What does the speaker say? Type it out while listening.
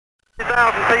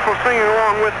people singing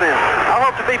along with them. I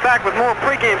hope to be back with more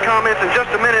pregame comments in just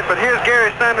a minute, but here's Gary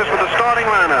Sanders with the starting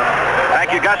lineup.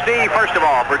 Thank you, Gusty. First of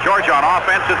all, for Georgia on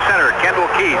offense at center, Kendall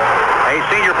Keith, a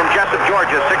senior from Jessup,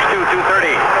 Georgia, 6'2",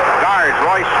 230. Guards,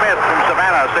 Roy Smith from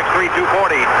Savannah, 6'3",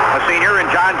 240, a senior, and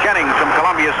John Jennings from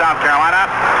Columbia, South Carolina,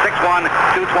 6'1",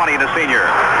 220, and a senior.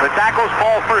 The tackles,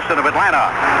 Paul Thurston of Atlanta,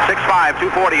 6'5",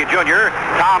 240, a junior.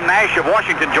 Tom Nash of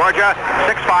Washington, Georgia,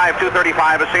 6'5",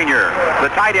 235, a senior. The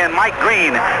tight end, Mike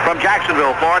Green from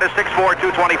Jacksonville, Florida, 6'4",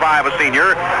 225, a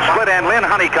senior. Split end, Lynn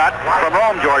Honeycutt from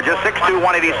Rome, Georgia, 6'2",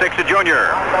 186, a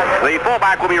junior. The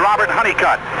fullback will be Robert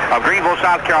Honeycutt of Greenville,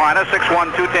 South Carolina,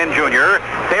 6'1", 210, junior.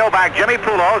 Tailback, Jimmy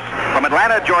Poulos from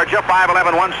Atlanta, Georgia,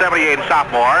 5'11", 178,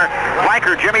 sophomore.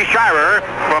 Flanker, Jimmy Shirer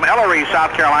from Ellery,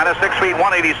 South Carolina, 6 feet,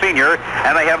 180, senior.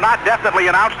 And they have not definitely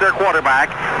announced their quarterback.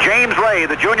 James Ray,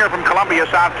 the junior from Columbia,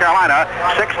 South Carolina,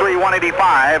 6'3",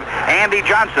 185. Andy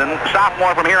Johnson,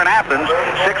 sophomore from here in Athens,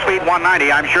 6 feet,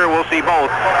 190. I'm sure we'll see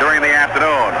both during the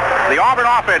afternoon. The Auburn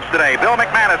offense today, Bill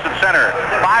McManus at center,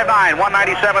 5'9",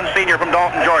 197, senior from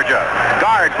Dalton, Georgia.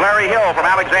 Guards, Larry Hill from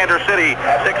Alexander City,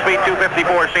 6 feet,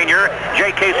 254, senior.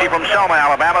 Jay Casey from Selma,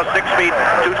 Alabama, 6 feet,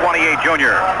 228,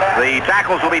 junior. The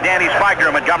tackles will be Danny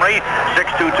Spigner of Montgomery,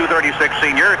 6'2", 236,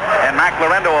 senior. And Mac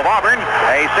Lorendo of Auburn,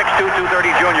 a 6'2",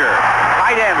 230, junior.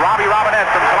 Tight end, Robbie Robinette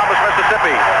from Columbus,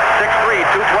 Mississippi, 6'3",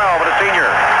 212, and a senior.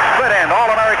 Split end,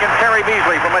 All-American Terry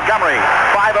Beasley from Montgomery,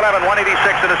 5'11", 186,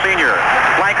 and a senior.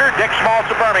 Flanker, Dick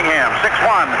Schmaltz of Birmingham,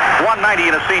 6'1",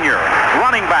 190, and a senior.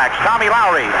 Running backs, Tommy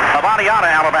Lowry of Oneonta,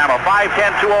 Alabama,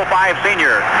 5'10", 205,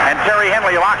 senior. And Terry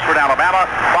Henley of Oxford, Alabama,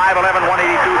 5'11",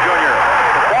 182, junior.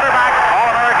 The quarterback,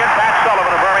 All-American Pat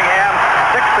Sullivan of Birmingham,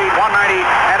 6 feet, 190,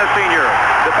 and a senior.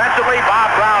 Defensively, Bob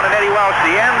Brown and Eddie Welsh,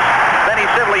 the ends. Benny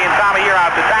Sibley and Tommy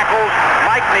Yearout, the tackles.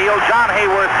 Mike Neal, John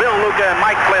Hayworth, Bill Luca, and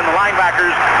Mike Flynn, the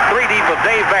linebackers. 3 deep of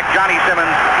Dave Beck, Johnny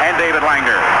Simmons, and David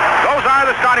Langner. Those are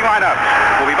the starting lineups.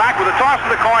 We'll be back with the toss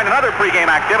of the coin and other pregame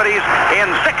activities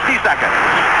in 60 seconds.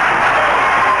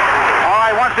 All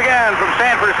right, once again, from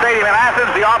Sanford Stadium in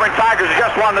Athens, the Auburn Tigers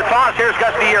have just won the toss. Here's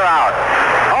Gusty Yearout.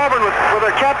 Auburn, with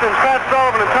their captains Pat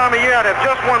Sullivan and Tommy Yearout, have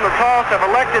just won the toss, have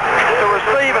elected to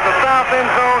receive at the south end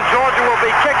zone. Georgia will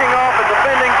be kicking off and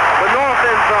defending the north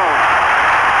end zone.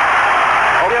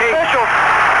 Okay. The officials...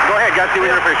 Go ahead, Gusty, with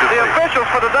your officials. The officials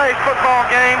for today's football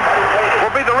game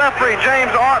will be the referee,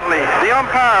 James Artley, the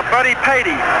umpire, Buddy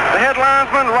Patey, the head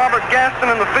linesman, Robert Gaston,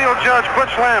 and the field judge,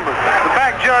 Butch Lambert. The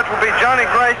back judge will be Johnny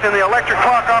Grace and the electric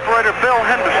clock operator, Phil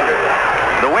Henderson.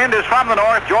 The wind is from the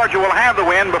north. Georgia will have the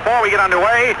wind. Before we get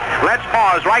underway, let's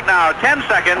pause right now 10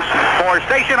 seconds for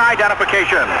station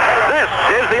identification. This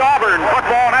is the Auburn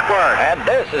Football Network. And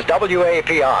this is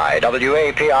WAPI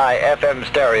FM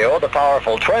stereo, the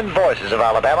powerful twin voices of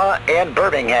Alabama in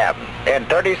Birmingham. In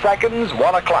 30 seconds,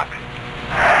 1 o'clock.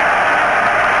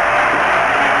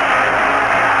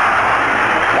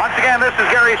 This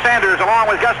is Gary Sanders along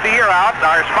with Gusty Yearout.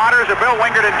 Our spotters are Bill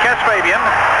Wingert and Kes Fabian.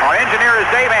 Our engineer is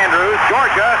Dave Andrews.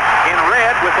 Georgia in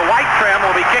red with the white trim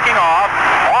will be kicking off.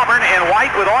 Auburn in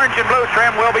white with orange and blue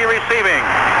trim will be receiving.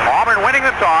 Auburn winning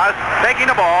the toss, taking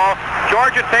the ball.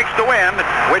 Georgia takes the wind,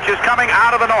 which is coming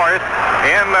out of the north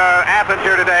in Athens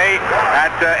here today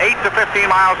at 8 to 15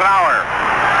 miles an hour.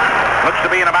 Looks to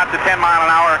be in about the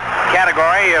 10-mile-an-hour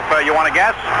category, if you want to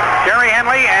guess. Terry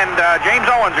Henley and James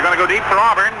Owens are going to go deep for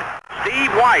Auburn.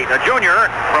 Steve White, a junior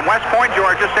from West Point,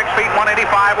 Georgia, 6 feet,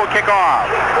 185, will kick off.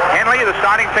 Henley, the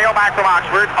starting tailback from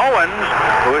Oxford. Owens,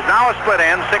 who is now a split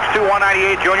end, 6'2",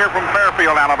 198, junior from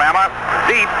Fairfield, Alabama.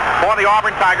 Deep for the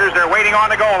Auburn Tigers. They're waiting on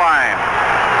the goal line.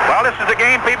 Well, this is the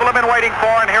game people have been waiting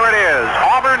for, and here it is.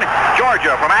 Auburn,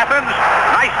 Georgia from Athens.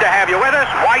 Nice to have you with us.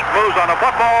 White moves on the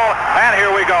football, and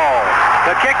here we go.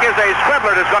 The kick is a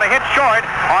squibbler that's going to hit short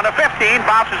on the 15,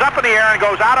 bounces up in the air and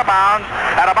goes out of bounds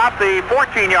at about the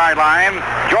 14-yard line.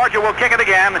 Georgia will kick it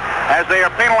again as they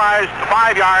are penalized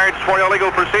 5 yards for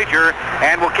illegal procedure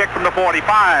and will kick from the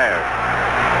 45.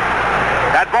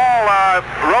 That ball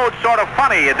rode sort of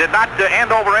funny. It did not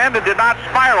end over end. It did not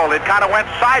spiral. It kind of went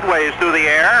sideways through the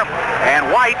air. And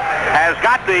White has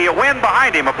got the wind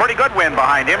behind him, a pretty good wind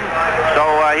behind him. So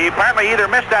he apparently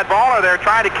either missed that ball or they're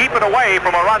trying to keep it away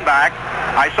from a run back.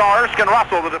 I saw Erskine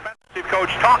Russell, the defensive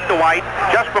coach, talk to White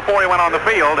just before he went on the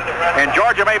field. And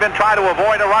Georgia may have been trying to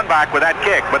avoid a run back with that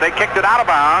kick, but they kicked it out of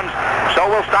bounds.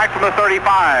 So we'll start from the 35.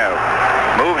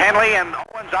 Move Henley and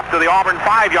Owens up to the Auburn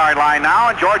 5-yard line now,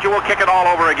 and Georgia will kick it all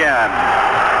over again.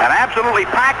 An absolutely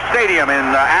packed stadium in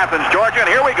Athens, Georgia,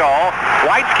 and here we go.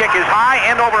 White's kick is high,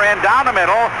 end over end, down the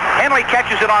middle. Henley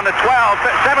catches it on the 12,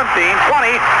 17,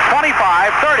 20,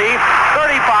 25, 30,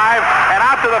 35, and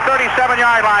out to the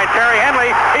 37-yard line. Terry Henley,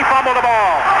 he fumbled the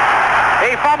ball.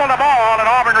 fumbled the ball, and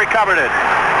Auburn recovered it.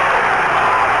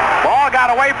 Ball got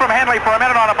away from Henley for a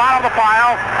minute on the bottom of the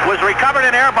pile, was recovered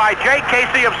in air by Jake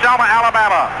Casey of Selma,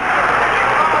 Alabama.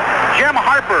 Jim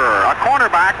Harper, a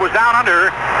cornerback, was down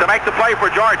under to make the play for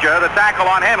Georgia, the tackle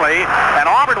on Henley, and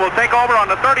Auburn will take over on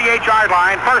the 38-yard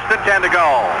line, 1st and 10 to go.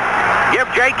 Give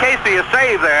Jake Casey a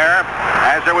save there,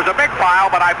 as there was a big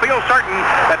pile, but I feel certain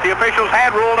that the officials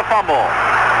had ruled a fumble.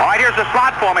 All right, here's the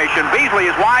slot formation. Beasley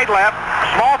is wide left.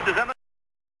 Schmaltz is in the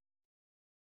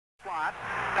slot.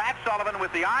 Pat Sullivan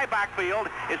with the I backfield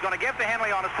is going to give to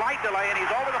Henley on a slight delay, and he's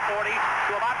over the 40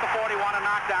 to about the 41 and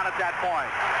knocked down at that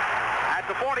point. At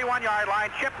the 41-yard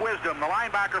line, Chip Wisdom, the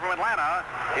linebacker from Atlanta,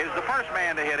 is the first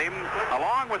man to hit him.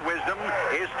 Along with Wisdom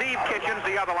is Steve Kitchens,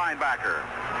 the other linebacker.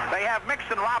 They have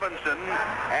Mixon Robinson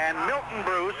and Milton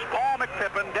Bruce, Paul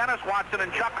McPippin, Dennis Watson,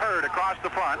 and Chuck Hurd across the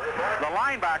front. The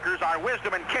linebackers are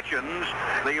Wisdom and Kitchens.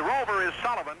 The rover is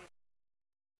Sullivan.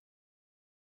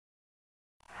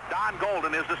 Don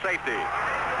Golden is the safety.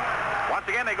 Once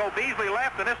again, they go Beasley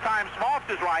left, and this time Schmaltz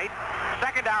is right.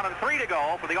 2nd down and 3 to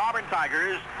go for the Auburn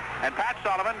Tigers. And Pat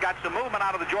Sullivan got some movement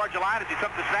out of the Georgia line as he took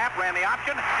the snap, ran the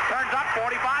option, turns up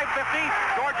 45, 50,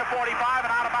 Georgia 45, and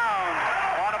out of bounds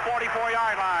on the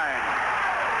 44-yard line.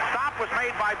 Stop was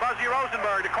made by Buzzy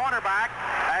Rosenberg, the cornerback,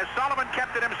 as Sullivan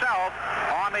kept it himself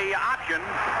on the option,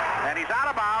 and he's out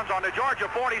of bounds on the Georgia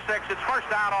 46. It's 1st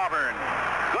down Auburn.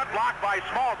 Good block by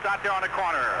Schmaltz out there on the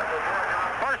corner.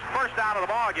 First down of the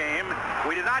ball game.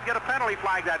 We did not get a penalty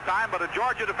flag that time, but a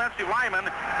Georgia defensive lineman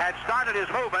had started his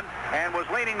movement and was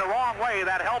leaning the wrong way.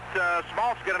 That helped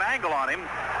Schmaltz get an angle on him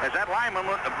as that lineman,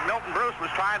 Milton Bruce,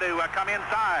 was trying to come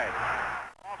inside.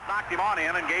 Schmaltz knocked him on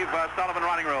in and gave Sullivan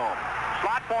running room.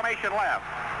 Slot formation left.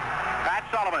 Pat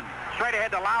Sullivan straight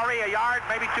ahead to Lowry, a yard,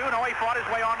 maybe 2. No, he fought his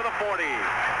way onto the 40.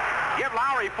 Give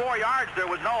Lowry 4 yards. There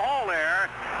was no hole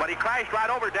there, but he crashed right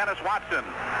over Dennis Watson.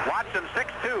 Watson,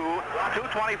 6'2",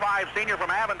 225, senior from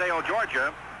Avondale,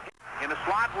 Georgia. In the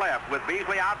slot left with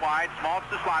Beasley out wide. Schmaltz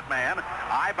the slot man.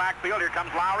 I backfield. Here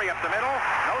comes Lowry up the middle.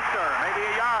 No, sir. Maybe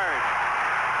a yard.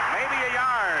 Maybe a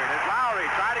yard as Lowry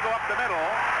tried to go up the middle.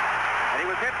 And he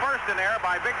was hit first in there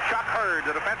by big Chuck Hurd,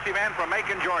 the defensive end from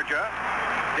Macon, Georgia.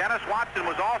 Dennis Watson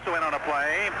was also in on a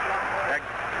play.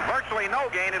 Virtually no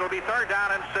gain. It'll be 3rd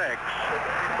down and 6.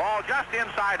 Ball just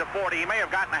inside the 40. He may have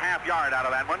gotten a half yard out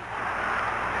of that one.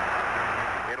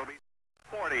 It'll be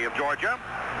 40 of Georgia.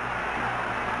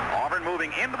 Auburn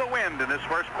moving into the wind in this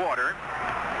first quarter.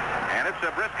 And it's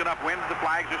a brisk enough wind that the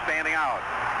flags are standing out.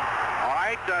 All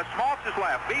right, Schmaltz is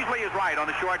left. Beasley is right on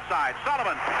the short side.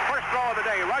 Sullivan, first throw of the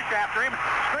day. Rush after him.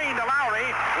 Screen to Lowry.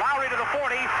 Lowry to the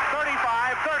 40, 35,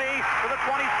 30 to the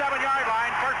 27-yard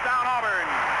line. 1st down Auburn.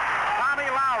 Tommy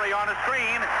Lowry on the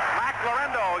screen. Mac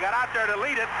Lorendo got out there to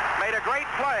lead it. Made a great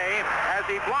play as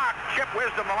he blocked Chip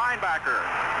Wisdom, the linebacker.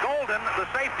 Golden, the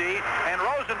safety, and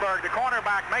Rosenberg, the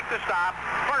cornerback, make the stop.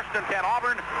 1st and 10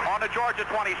 Auburn on the Georgia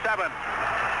 27.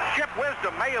 Chip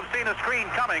Wisdom may have seen a screen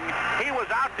coming. He was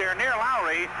out there near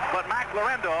Lowry, but Mac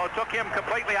Lorendo took him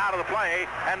completely out of the play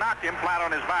and knocked him flat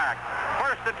on his back.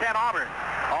 1st and 10 Auburn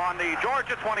on the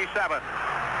Georgia 27.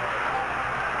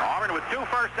 Auburn with 2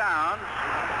 first downs.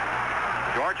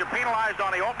 Georgia penalized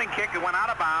on the opening kick. It went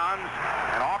out of bounds,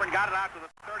 and Auburn got it out to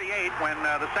the 38 when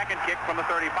the second kick from the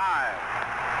 35.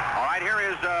 All right, here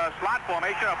is slot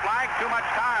formation. A flag, too much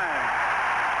time.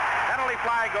 Penalty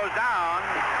flag goes down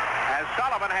as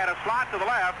Sullivan had a slot to the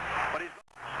left, but he's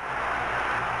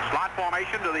slot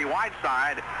formation to the wide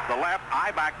side, the left,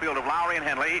 I backfield of Lowry and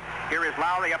Henley. Here is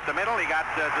Lowry up the middle. He got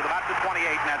to about the 28,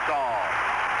 and that's all.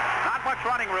 Not much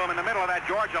running room in the middle of that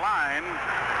Georgia line.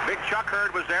 Big Chuck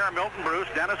Hurd was there, Milton Bruce,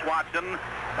 Dennis Watson,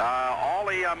 all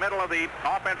the middle of the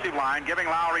offensive line, giving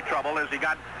Lowry trouble as he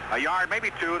got a yard,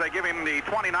 maybe 2. They give him the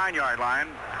 29-yard line.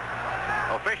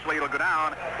 Officially, it'll go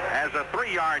down as a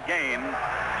 3-yard gain,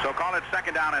 so call it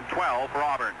 2nd down and 12 for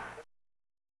Auburn.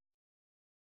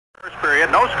 First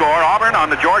period, no score. Auburn on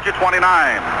the Georgia 29.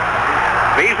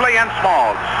 Beasley and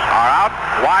Schmaltz are out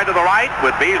wide to the right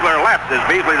with Beasler left as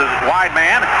Beasley is a wide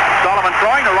man. Sullivan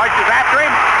throwing. The rush is after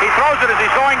him. He throws it as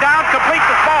he's going down. Complete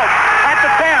to Schmaltz at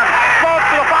the 10. Schmaltz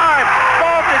to the 5.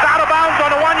 Schmaltz is out of bounds on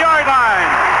the 1-yard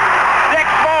line. Dick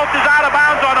Schmaltz is out of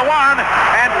bounds on the 1,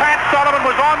 and Pat Sullivan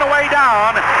was on the way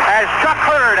down as Chuck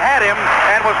Hurd had him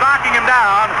and was knocking him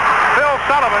down. Phil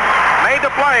Sullivan made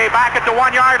the play back at the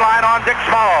 1-yard line on Dick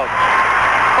Schmaltz.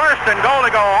 1st and goal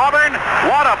to go Auburn.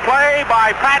 What a play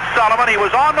by Pat Sullivan. He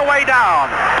was on the way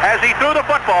down. As he threw the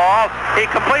football, he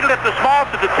completed it to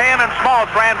Schmaltz at the 10, and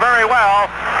Schmaltz ran very well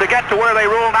to get to where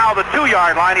they rule now the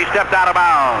 2-yard line. He stepped out of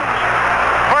bounds.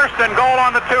 1st and goal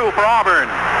on the 2 for Auburn.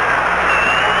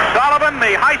 Sullivan,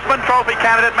 the Heisman Trophy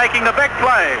candidate, making the big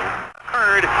play.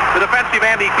 Heard the defensive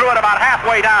end. He threw it about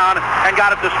halfway down and got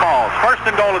it to Smalls. First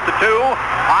and goal at the 2.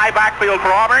 High backfield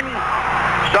for Auburn.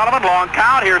 Sullivan, long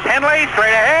count. Here's Henley, straight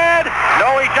ahead.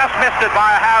 No, he just missed it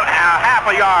by half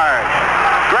a yard.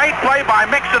 Great play by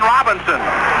Mixon Robinson.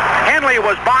 Henley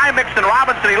was by Mixon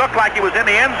Robinson. He looked like he was in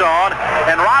the end zone,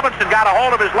 and Robinson got a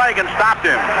hold of his leg and stopped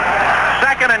him.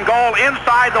 Second and goal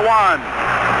inside the 1.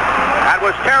 That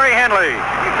was Terry Henley.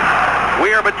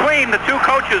 We are between the two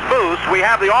coaches' booths. We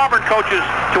have the Auburn coaches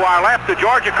to our left, the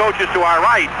Georgia coaches to our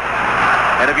right.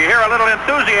 And if you hear a little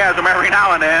enthusiasm every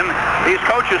now and then, these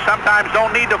coaches sometimes don't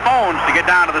need the phones to get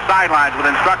down to the sidelines with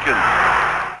instructions.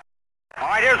 All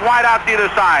right, here's wideouts either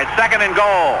side. Second and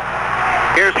goal.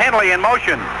 Here's Henley in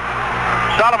motion.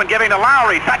 Sullivan giving to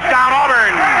Lowry. Touchdown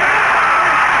Auburn.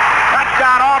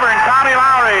 Touchdown Auburn. Tommy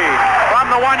Lowry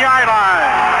from the 1-yard line.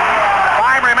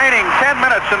 Time remaining 10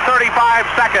 minutes and 35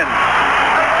 seconds.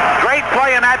 Great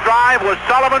play in that drive was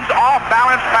Sullivan's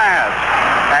off-balance pass.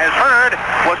 As Hurd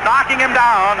was knocking him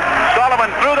down,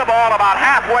 Sullivan threw the ball about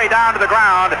halfway down to the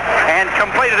ground and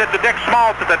completed it to Dick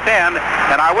Smaltz at the 10.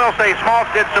 And I will say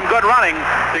Smaltz did some good running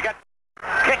to get.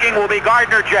 Kicking will be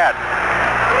Gardner Jett.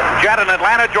 Jett, an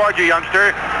Atlanta, Georgia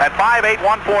youngster at 5'8",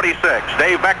 146.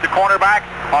 Dave Beck, the cornerback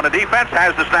on the defense,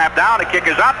 has the snap down. The kick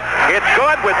is up. It's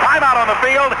good with timeout on the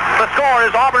field. The score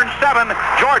is Auburn 7,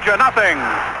 Georgia nothing.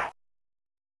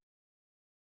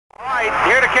 All right,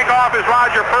 here to kick off is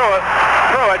Roger Pruitt.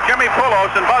 Jimmy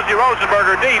Poulos and Buzzy Rosenberg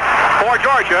are deep for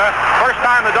Georgia. First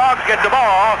time the Dogs get the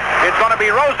ball, it's going to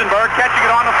be Rosenberg catching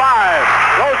it on the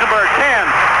 5. Rosenberg 10,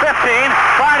 15,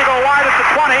 trying to go wide at the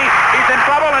 20. He's in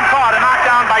trouble and caught and knocked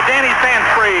down by Danny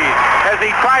Sansfree as he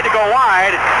tried to go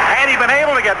wide. Had he been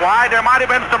able to get wide, there might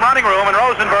have been some running room, and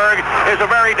Rosenberg is a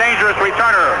very dangerous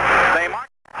returner.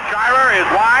 Shirer is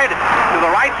wide to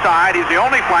the right side. He's the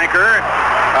only flanker.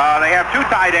 They have two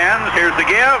tight ends. Here's the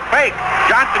give. Fake.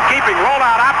 Johnson keeping.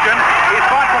 Rollout option. He's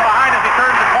caught from behind as he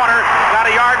turns the corner. Got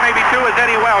a yard, maybe 2, as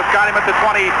Eddie Welsh got him at the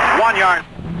 21-yard.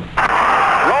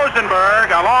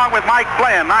 Rosenberg, along with Mike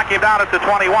Flynn, knocked him down at the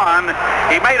 21.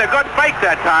 He made a good fake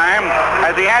that time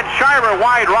as he had Shirer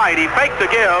wide right. He faked the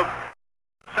give.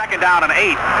 Second down and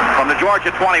 8 from the Georgia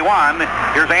 21.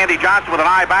 Here's Andy Johnson with an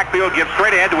eye backfield, gives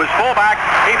straight ahead to his fullback.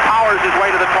 He powers his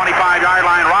way to the 25-yard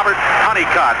line. Robert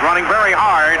Honeycutt running very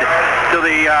hard to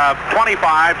the 25.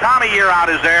 Tommy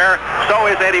Yearout is there. So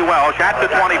is Eddie Welsh at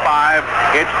the 25.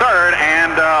 It's third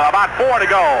and about 4 to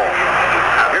go.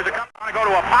 Here's a couple to go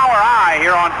to a power eye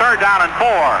here on third down and 4.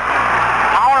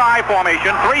 Power eye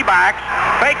formation, 3 backs.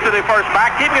 Fake to the first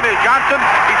back, keeping it is Johnson.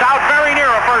 He's out very near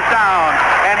a first down.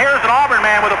 And here's an Auburn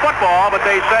man with a football, but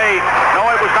they say, no,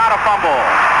 it was not a fumble.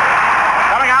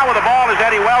 Coming out with the ball is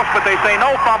Eddie Welsh, but they say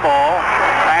no fumble,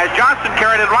 as Johnson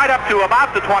carried it right up to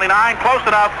about the 29, close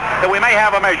enough that we may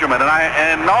have a measurement.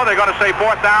 And no, they're going to say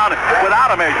fourth down without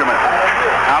a measurement.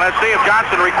 Now let's see if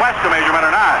Johnson requests a measurement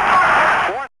or not.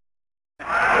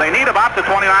 They need about the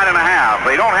 29 and a half.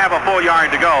 They don't have a full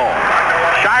yard to go.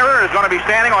 Shirer is going to be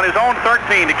standing on his own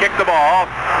 13 to kick the ball.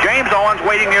 James Owens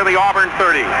waiting near the Auburn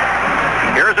 30.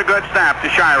 Here's a good snap to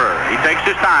Shirer. He takes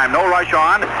his time. No rush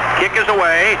on. Kick is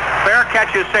away. Fair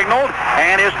catch is signaled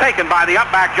and is taken by the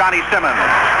upback Johnny Simmons.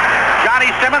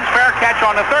 Johnny Simmons, fair catch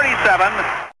on the 37.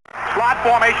 Slot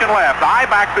formation left. The high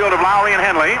backfield of Lowry and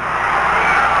Henley.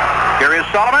 Here is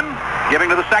Sullivan giving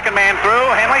to the second man through.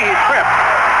 Henley, he's tripped.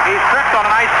 He's tripped on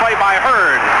a nice play by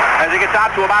Hurd as he gets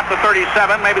out to about the 37,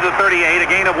 maybe the 38, a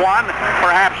gain of 1,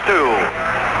 perhaps 2.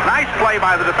 Nice play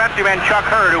by the defensive end Chuck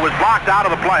Hurd, who was blocked out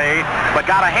of the play, but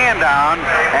got a hand down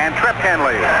and tripped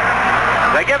Henley.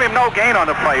 They give him no gain on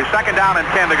the play. Second down and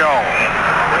 10 to go.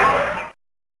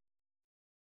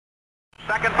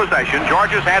 Second possession.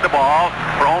 Georgia's had the ball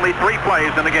for only 3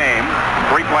 plays in the game.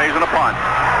 3 plays and a punt.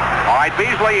 All right,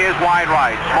 Beasley is wide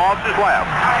right. Smaltz is left.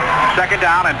 Second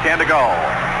down and 10 to go.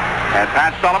 And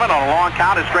Pat Sullivan on a long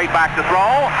count is straight back to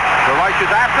throw. The rush is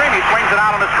after him. He swings it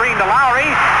out on the screen to Lowry.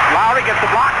 Lowry gets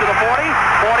the block to the 40,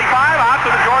 45, out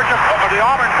to the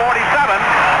Auburn 47.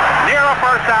 Near a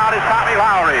first down is Tommy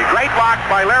Lowry. Great blocks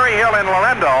by Larry Hill and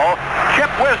Lorendo. Chip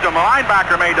Wisdom, the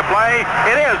linebacker, made the play.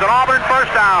 It is an Auburn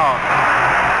first down.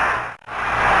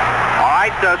 All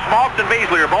right, Smaltz and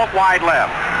Beasley are both wide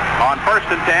left. On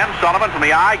first and 10, Sullivan from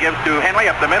the eye gives to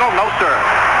Henley up the middle. No, sir.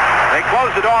 They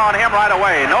close the door on him right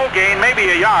away. No gain, maybe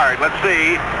a yard. Let's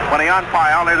see when they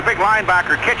unpile. There's a big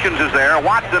linebacker. Kitchens is there.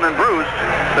 Watson and Bruce,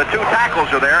 the 2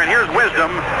 tackles are there. And here's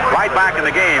Wisdom right back in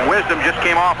the game. Wisdom just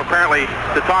came off apparently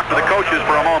to talk to the coaches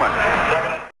for a moment.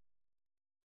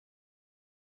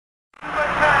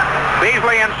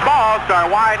 Beasley and Smaltz are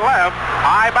wide left.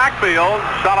 High backfield.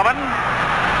 Sullivan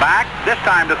Back, this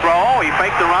time to throw. He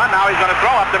faked the run. Now he's going to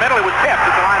throw up the middle. It was tipped at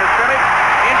the line of scrimmage.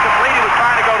 Incomplete. He was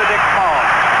trying to go to Dick Small.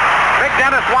 Big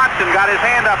Dennis Watson got his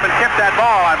hand up and tipped that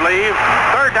ball, I believe.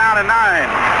 3rd down and 9.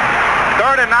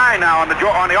 3rd and 9 now on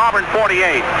the Auburn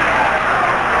 48.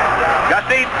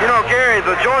 Gusty? You know, Gary,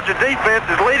 the Georgia defense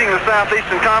is leading the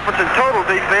Southeastern Conference in total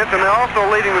defense, and they're also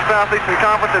leading the Southeastern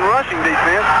Conference in rushing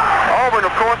defense. Auburn,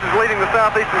 of course, is leading the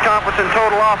Southeastern Conference in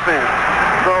total offense.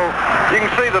 So you can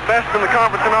see the best in the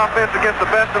conference in offense against the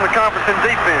best in the conference in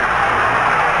defense.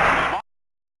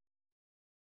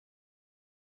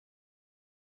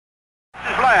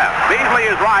 Left. Beasley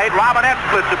is right. Robinette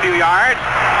splits a few yards.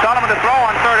 Sullivan to throw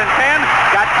on 3rd and 10.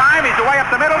 Got time. He's away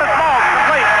up the middle. It's Smalls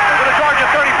complete to the Georgia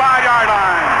 35-yard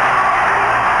line.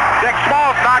 Dick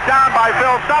Smalls knocked down by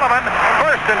Phil Sullivan.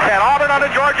 1st and 10. Auburn on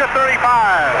the Georgia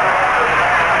 35.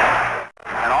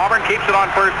 And Auburn keeps it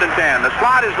on 1st and 10. The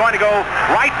slot is going to go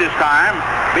right this time.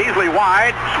 Beasley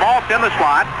wide. Smalls in the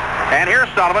slot. And here's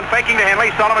Sullivan faking to Henley.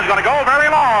 Sullivan's going to go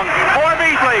very long for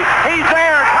Beasley. He's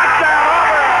there. Touchdown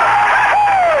Auburn.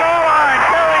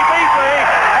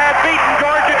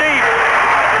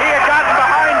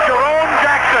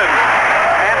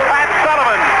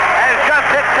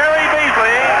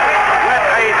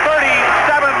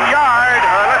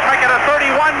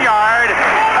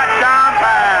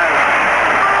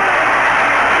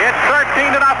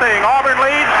 Auburn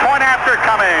leads, point after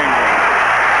coming.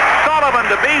 Sullivan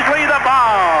to Beasley, the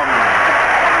bomb.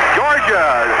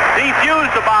 Georgia defused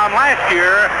the bomb last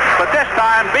year, but this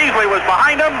time Beasley was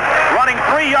behind him, running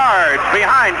 3 yards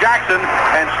behind Jackson,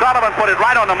 and Sullivan put it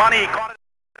right on the money. He caught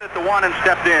it at the 1 and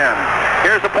stepped in.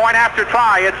 Here's the point after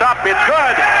try. It's up. It's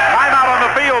good. Timeout on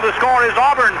the field. The score is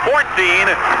Auburn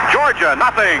 14, Georgia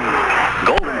nothing.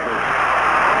 Golden.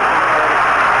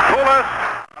 Poulos.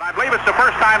 I believe it's the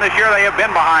first time this year they have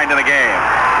been behind in a game.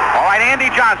 All right,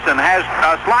 Andy Johnson has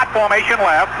a slot formation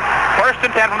left. 1st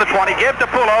and 10 from the 20. Give to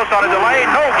Poulos on a delay.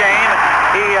 No gain.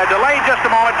 He delayed just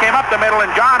a moment, came up the middle,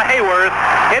 and John Hayworth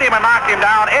hit him and knocked him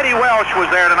down. Eddie Welsh was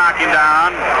there to knock him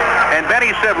down. And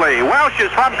Benny Sibley. Welsh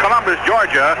is from Columbus,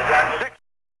 Georgia.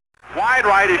 Wide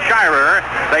right is Shirer.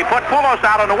 They put Poulos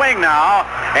out on the wing now.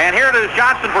 And here it is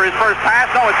Johnson for his first pass.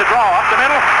 No, it's a draw. Up the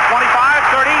middle. 25,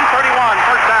 30, 31.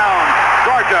 First down.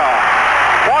 Georgia.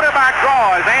 Quarterback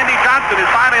draw as Andy Johnson is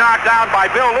finally knocked down by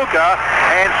Bill Luca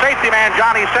and safety man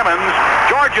Johnny Simmons.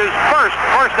 Georgia's first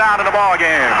down in the ball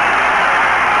game.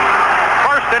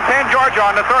 1st and 10 Georgia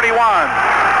on the 31.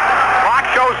 Clock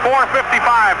shows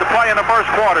 4:55 to play in the first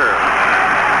quarter.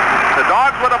 The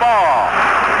Dogs with the ball.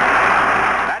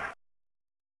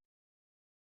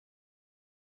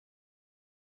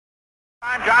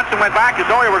 Johnson went back as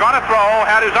though he were going to throw,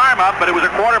 had his arm up, but it was a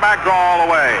quarterback draw all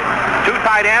the way. 2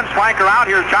 tight ends flank around.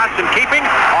 Here's Johnson keeping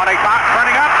on a top,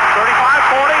 turning up, 35,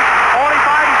 40,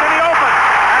 45, he's in the open.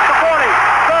 At the 40,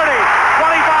 30,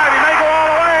 25, he may go all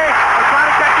the way. They're trying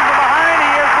to catch him from behind.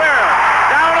 He is there.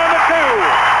 Down on the 2,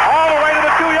 all the way to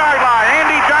the 2-yard line.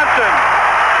 Andy Johnson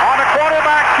on the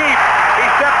quarterback keep. He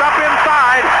stepped up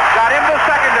inside, got into the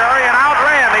secondary, and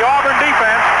outran the Auburn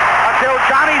defense until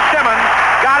Johnny Simmons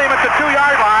got him at the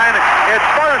 2-yard line. It's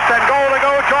 1st and goal to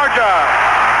go, Georgia.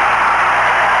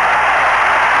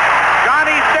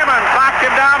 Johnny Simmons knocked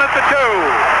him down at the 2.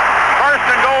 1st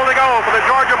and goal to go for the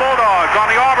Georgia Bulldogs on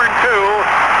the Auburn 2.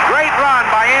 Great run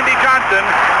by Andy Johnson,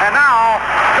 and now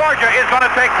Georgia is going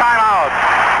to take timeout.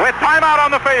 With timeout on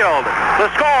the field, the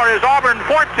score is Auburn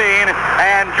 14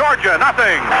 and Georgia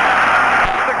nothing.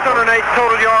 608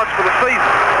 total yards for the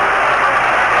season.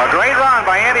 A great run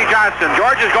by Andy Johnson.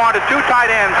 Georgia's going to 2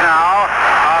 tight ends now.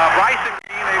 Bryce and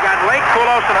Green. They've got Lake,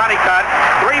 Poulos, and Honeycutt.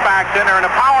 3 backs in there in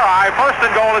a power high. 1st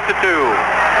and goal at the 2.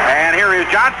 And here is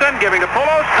Johnson giving to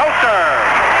Poulos. No, sir.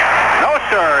 No,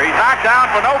 sir. He's knocked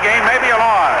down for no gain, maybe a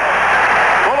loss.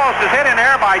 Poulos is hit in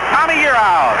there by Tommy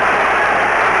Yearout.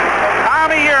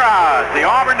 Tommy Yearout, the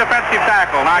Auburn defensive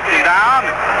tackle, knocks him down.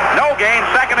 No gain.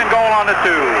 2nd and goal on the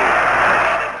 2.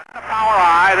 Power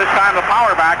high. This time the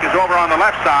power back is over on the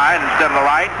left side instead of the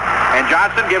right. And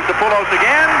Johnson gives to Poulos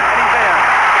again. And he's in.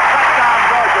 Touchdown,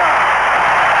 Georgia.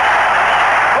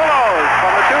 Poulos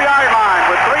from the 2-yard line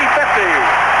with 3:50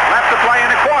 left to play in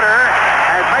the quarter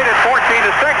has made it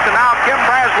 14-6. And now Kim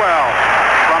Braswell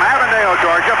from Avondale,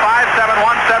 Georgia, 5'7",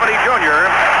 170 junior,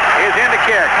 is in to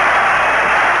kick.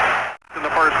 In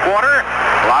the first quarter,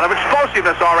 a lot of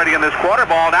explosiveness already in this quarter.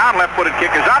 Ball down, left-footed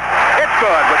kick is up. It's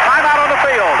good with timeout on the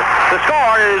field. The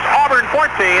score is Auburn 14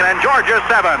 and Georgia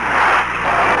 7.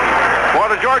 For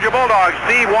the Georgia Bulldogs,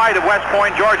 Steve White of West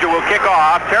Point, Georgia will kick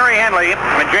off. Terry Henley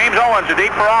and James Owens are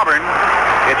deep for Auburn.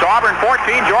 It's Auburn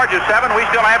 14, Georgia 7. We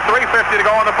still have 3:50 to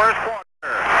go in the first quarter.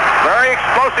 Very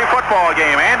explosive football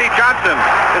game. Andy Johnson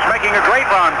is making a great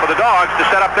run for the Dogs to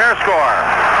set up their score.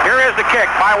 Here is the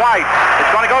kick by White.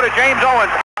 It's going to go to James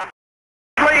Owens.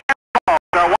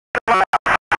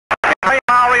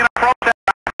 Lowry in a protest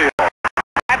backfield.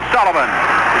 Matt Sullivan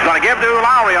is going to give to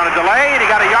Lowry on a delay, and he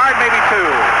got a yard, maybe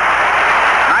two.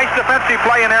 Nice defensive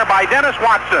play in there by Dennis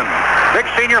Watson, big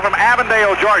senior from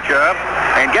Avondale, Georgia,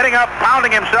 and getting up,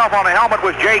 pounding himself on the helmet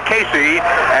was Jay Casey,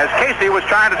 as Casey was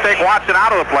trying to take Watson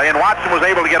out of the play, and Watson was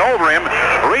able to get over him,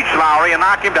 reach Lowry, and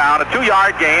knock him down. A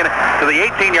 2-yard gain to the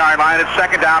 18-yard line. It's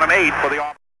 2nd down and 8 for the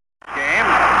Auburn game.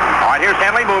 All right, here's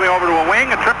Henley moving over to a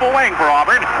wing, a triple wing for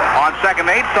Auburn. On 2nd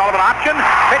and 8, Sullivan option,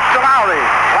 pitch to Lowry.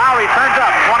 Lowry turns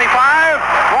up, 25,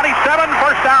 27,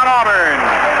 first down Auburn.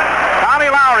 Tommy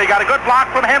Lowry got a good block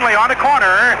from Henley on the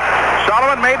corner.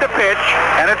 Sullivan made the pitch,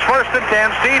 and it's 1st and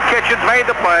 10. Steve Kitchens made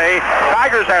the play.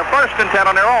 Tigers have 1st and 10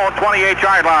 on their own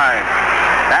 28-yard line.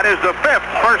 That is the 5th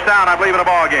first down, I believe, in the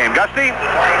ball game. Gusty?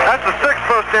 That's the 6th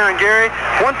first down, Gary.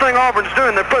 One thing Auburn's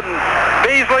doing, they're putting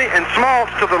Beasley and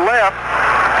Smaltz to the left,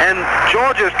 and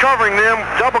Georgia is covering them,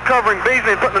 double covering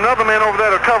Beasley and putting another man over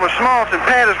there to cover Smaltz, and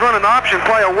Pat is running the option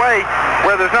play away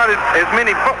where there's not as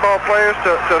many football players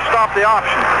to stop the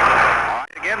option.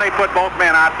 Again, they put both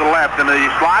men out to the left in the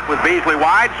slot with Beasley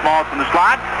wide, Smaltz in the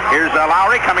slot. Here's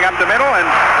Lowry coming up the middle, and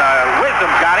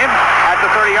Wisdom's got him at the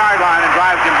 30-yard line and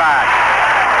drives him back.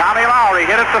 Tommy Lowry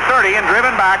hit at the 30 and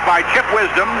driven back by Chip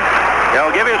Wisdom.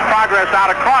 He'll give his progress out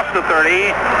across the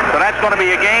 30, so that's going to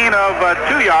be a gain of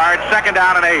 2 yards, 2nd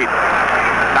down and 8.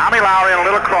 Tommy Lowry on a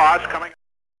little cross coming.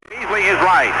 Beasley is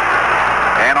right.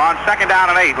 And on 2nd down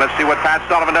and 8, let's see what Pat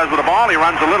Sullivan does with the ball. He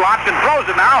runs a little option, throws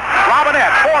it now. Robinette,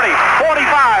 40,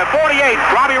 45, 48.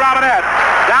 Robbie Robinette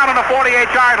down on the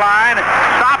 48-yard line.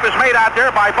 Stop is made out there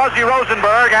by Buzzy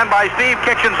Rosenberg and by Steve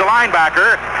Kitchens, the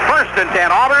linebacker. 1st and 10,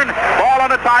 Auburn. Ball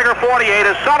on the Tiger 48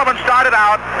 as Sullivan started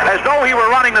out as though he were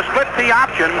running the split T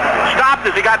option. Stopped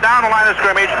as he got down the line of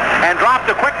scrimmage and dropped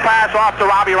a quick pass off to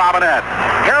Robbie Robinette.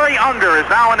 Harry Unger is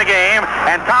now in the game,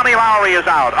 and Tommy Lowry is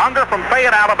out. Unger from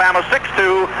Fayette, Alabama,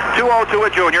 6'2", 202, a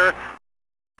junior.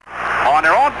 On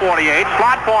their own 48,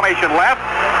 slot formation left.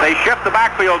 They shift the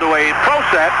backfield to a pro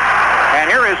set. And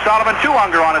here is Sullivan to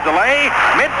Unger on a delay.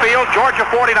 Midfield, Georgia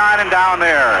 49 and down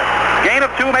there. Gain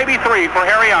of 2, maybe 3 for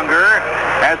Harry Unger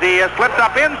as he slipped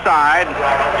up inside.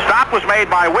 Stop was made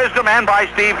by Wisdom and by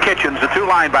Steve Kitchens, the 2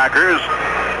 linebackers.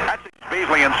 That's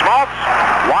Beasley and Smaltz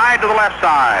wide to the left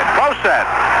side. Pro set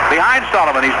behind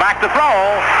Sullivan. He's back to throw.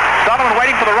 Sullivan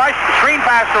waiting for the right screen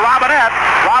pass to Robinette.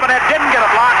 Robinette didn't get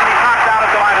a block, and he's knocked down at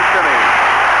the line of scrimmage.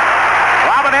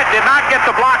 Robinette did not get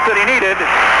the block that he needed,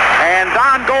 and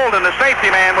Don Golden, the safety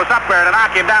man, was up there to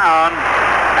knock him down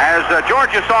as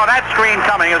Georgia saw that screen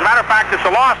coming. As a matter of fact, it's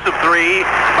a loss of 3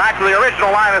 back to the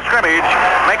original line of scrimmage.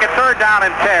 Make it 3rd down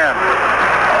and 10.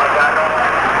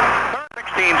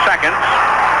 16 seconds.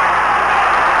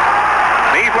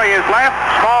 Beasley is left,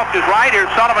 Smaltz is right. Here's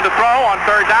Sullivan to throw on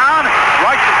 3rd down.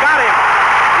 Rush has got him.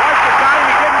 Rush has got him.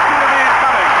 He didn't see the man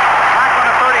coming. Back on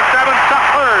the 37,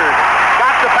 Bird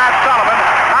got to Pat Sullivan,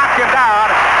 knocked him down,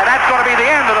 and that's going to be the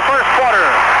end of the first quarter.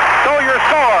 So your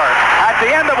score, at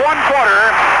the end of 1 quarter,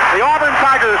 the Auburn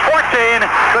Tigers 14,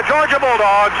 the Georgia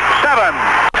Bulldogs 7.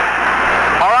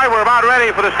 All right, we're about ready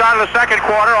for the start of the second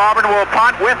quarter. Auburn will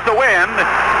punt with the wind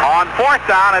on 4th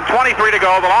down and 23 to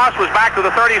go. The loss was back to the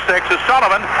 36 as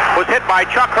Sullivan was hit by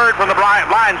Chuck Hurd from the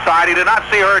blind side. He did not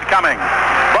see Hurd coming.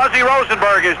 Buzzy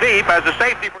Rosenberg is deep as a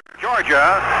safety for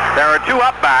Georgia. There are 2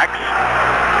 upbacks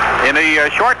in the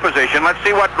short position. Let's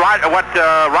see what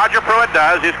Roger Pruitt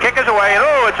does. His kick is away, and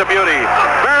oh, it's a beauty.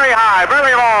 Very high,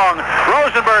 very long.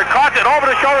 Rosenberg caught it over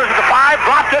the shoulders of the 5,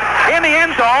 dropped it in the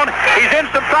end zone. He's in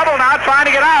some trouble now trying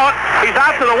to get out. He's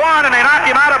out to the 1, and they knock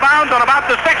him out of bounds on about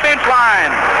the 6-inch line.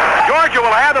 Georgia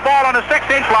will have the ball on the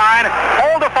 6-inch line.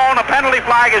 Hold the phone, a penalty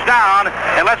flag is down,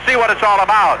 and let's see what it's all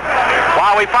about.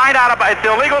 While we find out about it's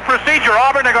illegal procedure,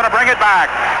 Auburn, they're going to bring it back.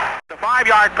 The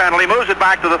 5-yard penalty moves it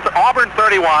back to the Auburn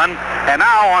 31, and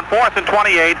now on 4th and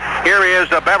 28, here is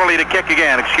Beverly to kick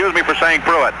again. Excuse me for saying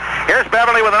Pruitt. Here's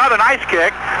Beverly with another nice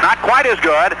kick, not quite as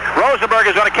good. Rosenberg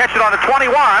is going to catch it on the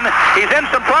 21. He's in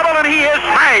some trouble, and he is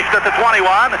smashed at the 21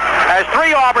 as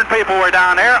 3 Auburn people were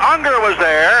down there. Unger was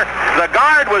there, the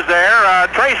guard was there,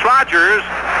 Trace Rogers,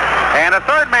 and a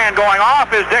 3rd man going off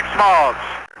is Dick Smaltz.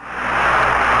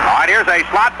 All right, here's a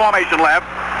slot formation left.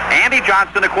 Andy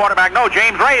Johnson, the quarterback. No,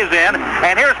 James Ray is in.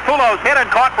 And here's Poulos hit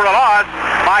and caught for a loss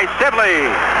by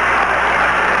Sibley.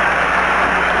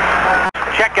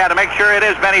 Check out to make sure it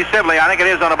is Benny Sibley. I think it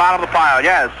is on the bottom of the pile.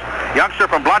 Yes. Youngster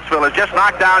from Bluntsville has just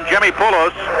knocked down Jimmy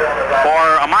Poulos for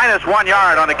a -1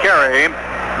 yard on the carry.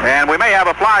 And we may have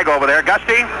a flag over there.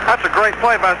 Gusty? That's a great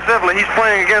play by Sibley. He's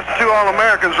playing against two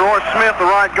All-Americans, Roy Smith, the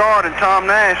right guard, and Tom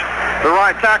Nash, the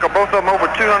right tackle, both of them over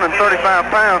 235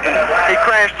 pounds. And he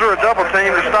crashed through a double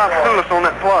team to stop Poulos on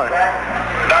that play.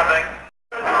 Nothing.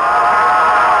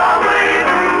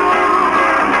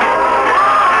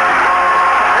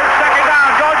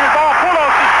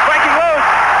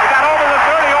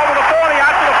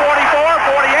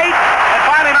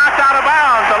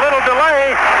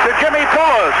 Jimmy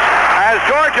Poulos as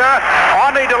Georgia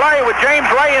on the delay with James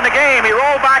Ray in the game. He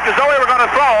rolled back as though he were going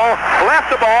to throw, left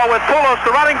the ball with Poulos,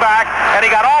 the running back, and he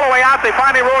got all the way out. They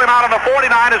finally ruled him out on the 49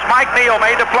 as Mike Neal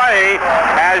made the play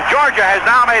as Georgia has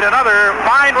now made another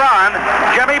fine run.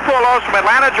 Jimmy Poulos from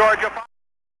Atlanta, Georgia,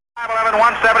 5'11",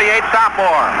 178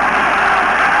 sophomore.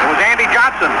 It was Andy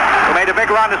Johnson who made a big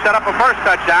run to set up a first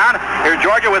touchdown. Here's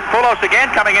Georgia with Poulos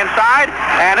again coming inside,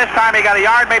 and this time he got a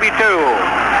yard, maybe two.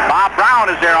 Bob Brown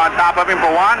is there on top of him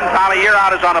for one. Tommy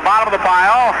Yearout is on the bottom of the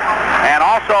pile. And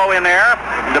also in there,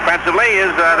 defensively, is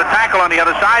the tackle on the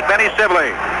other side, Benny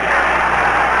Sibley.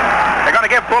 They're going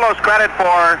to give Poulos credit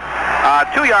for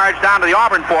 2 yards down to the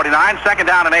Auburn 49, second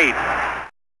down and 8.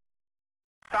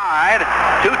 Side,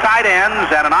 two tight ends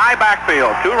and an I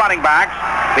backfield. Two running backs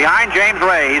behind James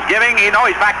Ray. He's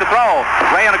back to throw.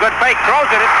 Ray on a good fake, throws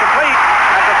it. It's complete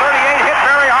at the 38, hit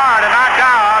very hard and knocked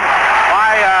down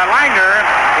by Langer.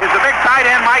 Is the big tight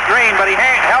end Mike Green, but he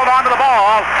held on to the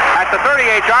ball at the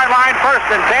 38-yard line, first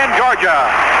and 10, Georgia.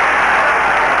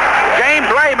 James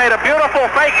Ray made a beautiful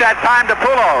fake that time to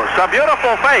Poulos. A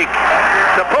beautiful fake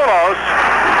to Poulos.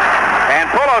 And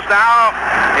Poulos now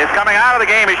is coming out of the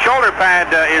game. His shoulder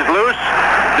pad is loose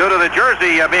due to the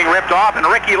jersey being ripped off, and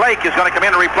Ricky Lake is going to come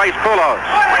in to replace Poulos.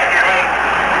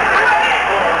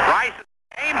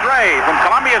 James Ray from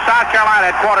Columbia, South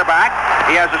Carolina at quarterback.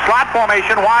 He has a slot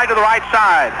formation wide to the right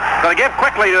side. Going to give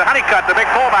quickly to Honeycutt, the big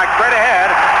fullback, straight ahead.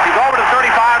 He's over to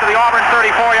 35 to the Auburn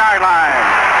 34-yard line.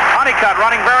 Honeycutt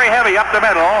running very heavy up the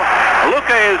middle.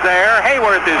 Luca is there.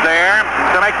 Hayworth is there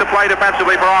to make the play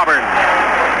defensively for Auburn.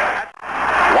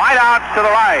 Wideouts to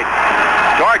the right.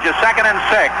 Georgia, second and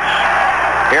 6.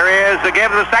 Here is the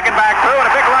give to the second back through, and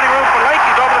a big running room for Lake.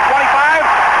 He's over the 25,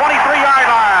 23-yard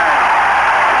line.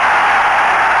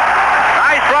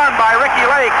 Nice run by Ricky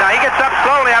Lake. Now, he gets up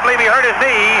slowly. I believe he hurt his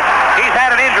knee. He's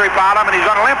had an injury problem, and he's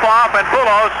going to limp off, and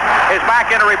Poulos is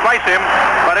back in to replace him.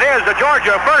 But it is the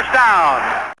Georgia first down.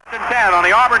 10 on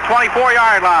the Auburn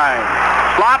 24-yard line.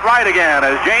 Slot right again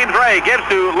as James Ray gives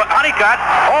to Honeycutt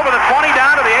over the 20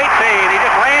 down to the 18. He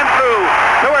just ran through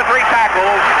 2 or 3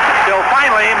 tackles till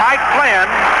finally Mike Flynn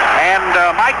and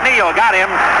Mike Neal got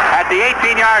him at the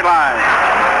 18-yard line.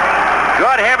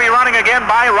 Good heavy running again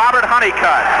by Robert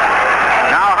Honeycutt.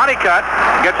 Now Honeycutt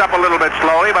gets up a little bit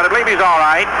slowly, but I believe he's all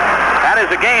right. That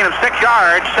is a gain of 6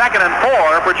 yards, second and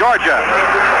 4 for Georgia.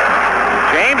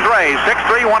 James Ray,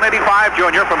 6'3", 185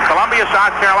 junior from Columbia,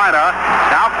 South Carolina,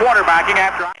 now quarterbacking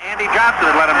after Andy Johnson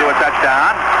had led him to a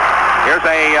touchdown. Here's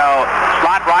a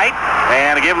slot right,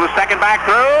 and a give to the second back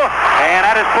through, and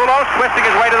that is Poulos twisting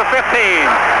his way to the 15.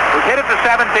 Was hit at the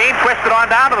 17, twisted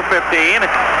on down to the 15.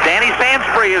 Danny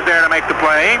Sansbury is there to make the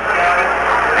play,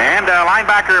 and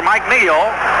linebacker Mike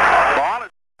Neal.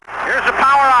 Here's a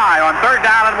power I on third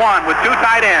down and 1 with 2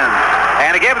 tight ends.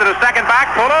 And to give it to the second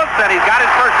back, Poulos, and he's got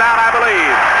his first down, I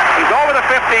believe. He's over the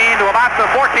 15 to about the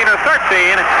 14 or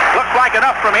 13. Looks like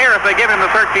enough from here if they give him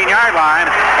the 13-yard line.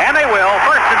 And they will.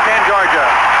 First and 10, Georgia.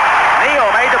 Neal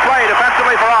made the play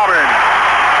defensively for Auburn.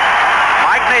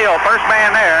 Mike Neal, first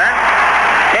man there.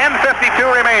 10:52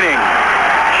 remaining.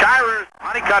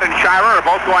 Honeycutt and Shirer are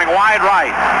both going wide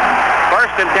right.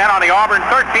 First and 10 on the Auburn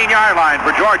 13-yard line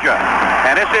for Georgia.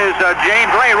 And this is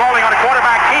James Ray rolling on a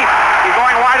quarterback keep. He's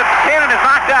going wide at the 10 and is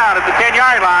knocked down at the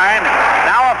 10-yard line.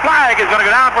 Now a flag is going to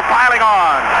go down for piling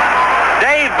on.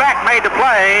 Dave Beck made the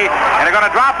play, and they're going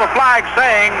to drop a flag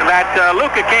saying that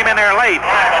Luca came in there late.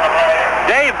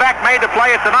 Dave Beck made the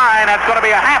play at the 9. That's going to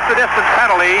be a half the distance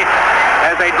penalty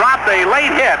as they dropped a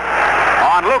late hit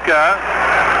on Luca.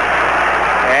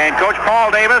 And Coach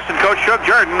Paul Davis and Coach Shug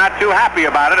Jordan not too happy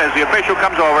about it as the official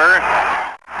comes over.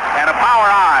 And a power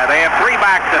I. They have 3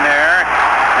 backs in there.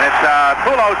 And it's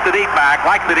Poulos, the deep back,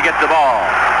 likely to get the ball.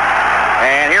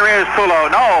 And here is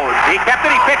Poulos. No, he kept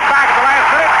it. He pitched back at the last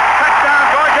minute. Touchdown,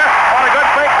 Georgia, on a good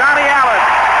fake, Donnie Allen.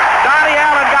 Donnie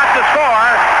Allen got the score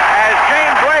as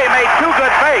James Ray made 2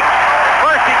 good fakes.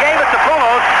 First, he gave it to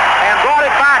Poulos and brought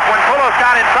it back when Poulos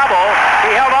got in trouble.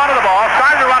 He held on to the ball,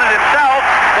 started to run it himself.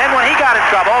 Then when he got in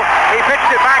trouble, he pitched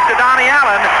it back to Donnie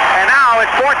Allen, and now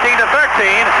it's 14-13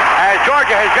 as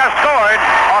Georgia has just scored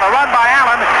on a run by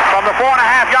Allen from the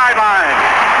 4.5-yard line.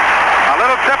 A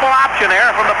little triple option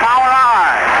there from the power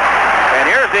eye. And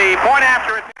here's the point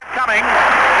after it coming.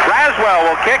 Braswell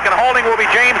will kick, and holding will be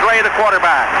James Ray, the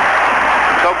quarterback.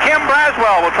 So Kim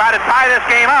Braswell will try to tie this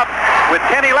game up with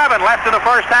 10-11 left in the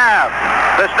first half.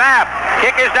 The snap.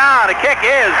 Kick is down. The kick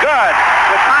is good.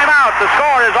 The timeout. The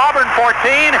score is Auburn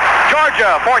 14,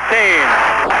 Georgia 14.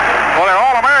 Well, their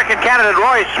All-American candidate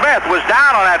Roy Smith was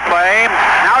down on that play.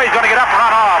 Now he's going to get up and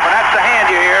run off, and that's the hand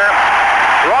you hear.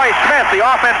 Roy Smith, the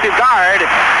offensive guard,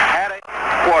 had a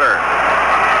quarter.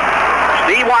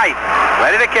 Steve White,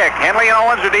 ready to kick. Henley and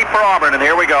Owens are deep for Auburn, and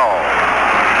here we go.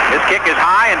 His kick is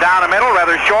high and down the middle,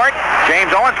 rather short.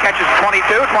 James Owens catches 22,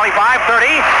 25, 30,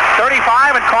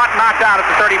 35, and caught and knocked out at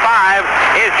the 35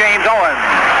 is James Owens.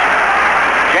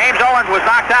 James Owens was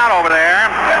knocked out over there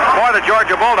for the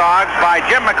Georgia Bulldogs by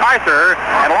Jim MacArthur,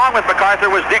 and along with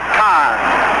MacArthur was Dick Kahn.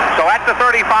 So at the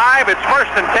 35, it's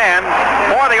 1st and 10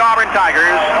 for the Auburn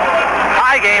Tigers.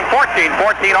 Tie game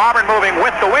 14-14. Auburn moving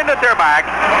with the wind at their back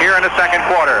here in the second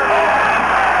quarter.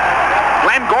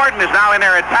 Glenn Gordon is now in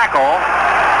there at tackle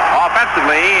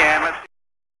offensively, and let's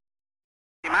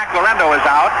see, Mac Lorendo is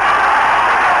out.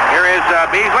 Here is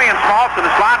Beasley and Smaltz in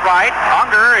the slot right.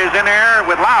 Unger is in there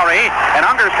with Lowry, and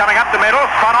Unger's coming up the middle,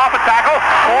 spun off a tackle,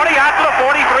 40 out to the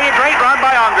 43, a great run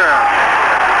by Unger.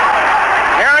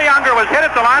 Harry Unger was hit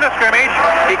at the line of scrimmage.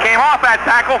 He came off that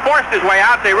tackle, forced his way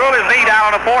out. They ruled his knee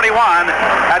down on a 41.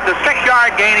 At the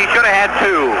 6-yard gain, he should have had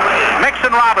 2.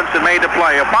 Mixon Robinson made the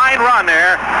play. A fine run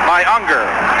there by Unger.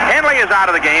 Henley is out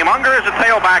of the game. Unger is the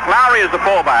tailback. Lowry is the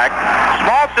fullback.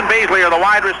 Smaltz and Beasley are the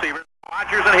wide receivers.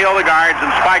 Rodgers and Hill the guards,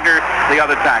 and Spigner the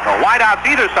other tackle. Wideouts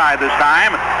either side this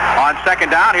time. On second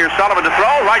down, here's Sullivan to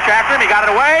throw. Rush after him. He got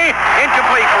it away.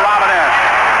 Incomplete for Robinette.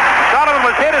 Sullivan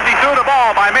was hit as he threw the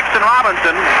ball by Mixon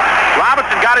Robinson.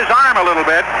 Robinson got his arm a little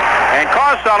bit and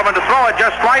caused Sullivan to throw it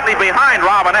just slightly behind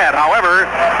Robinette. However,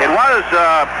 it was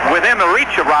within the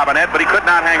reach of Robinette, but he could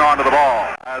not hang on to the ball.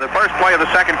 The first play of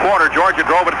the second quarter, Georgia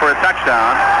drove it for a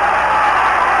touchdown.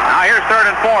 Now here's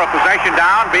 3rd and 4. Possession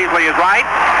down. Beasley is right.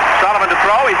 Sullivan to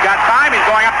throw. He's got time. He's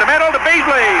going up the middle to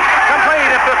Beasley. Complete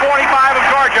at the 45 of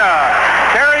Georgia.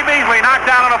 Terry Beasley knocked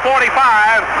down on a 45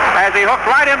 as he hooked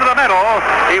right into the middle.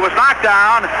 He was knocked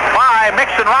down by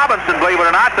Mixon Robinson, believe it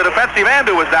or not, the defensive end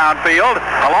who was downfield,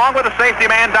 along with the safety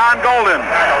man Don Golden.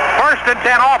 1st and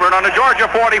 10 Auburn on the Georgia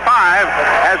 45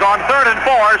 as on 3rd and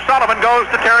 4 Sullivan goes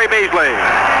to Terry Beasley.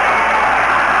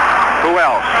 Who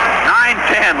else?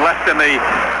 9-10 left in the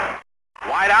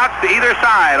wideouts to either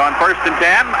side on 1st and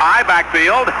 10. I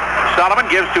backfield. Sullivan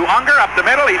gives to Unger up the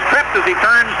middle. He's tripped as he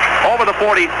turns over the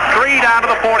 43 down to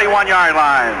the 41-yard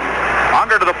line.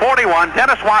 Unger to the 41.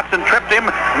 Dennis Watson tripped him.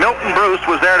 Milton Bruce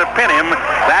was there to pin him.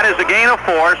 That is a gain of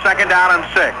 4. 2nd down and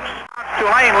 6.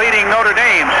 Tulane leading Notre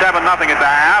Dame 7-0 at the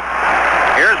half.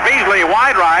 Here's Beasley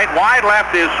wide right. Wide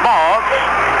left is Smalls.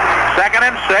 2nd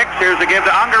and 6. Here's a give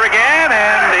to Unger again,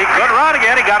 and he could run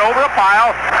again. He got over a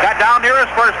pile, got down near his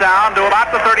first down to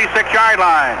about the 36-yard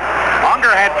line.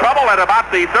 Unger had trouble at about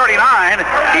the 39.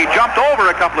 He jumped over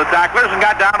a couple of tacklers and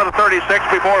got down to the 36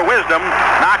 before Wisdom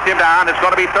knocked him down. It's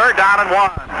going to be 3rd down and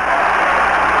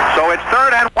 1. So it's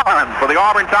 3rd and 1 for the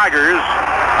Auburn Tigers.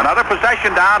 Another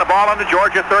possession down, a ball on the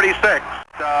Georgia 36.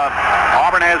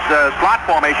 Auburn has slot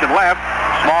formation left.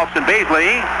 Smaltz and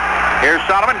Beasley. Here's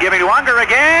Sullivan giving to Unger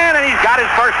again, and he's got his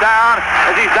first down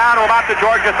as he's down to about the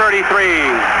Georgia 33.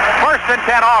 1st and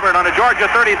 10 Auburn on the Georgia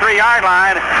 33-yard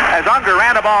line as Unger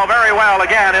ran the ball very well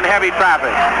again in heavy traffic.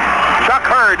 Chuck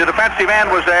Hurd, the defensive end,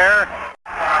 was there.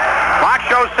 Clock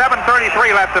shows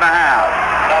 7:33 left in a half.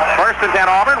 1st and 10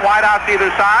 Auburn, wideouts either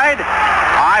side.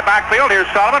 High backfield, here's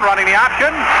Sullivan running the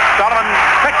option. Sullivan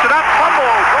picks it up,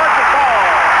 fumbles, Georgia's ball.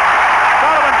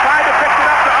 Sullivan tried to pick it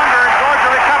up to Unger, and Georgia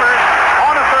recovers.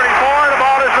 On a 34, the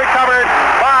ball is recovered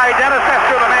by Dennis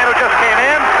Hester, the man who just came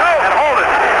in, and hold it.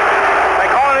 They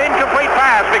call it an incomplete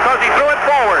pass because he threw it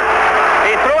forward.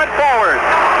 He threw it forward.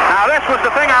 Now this was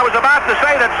the thing I was about to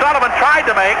say, that Sullivan tried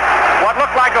to make what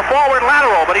looked like a forward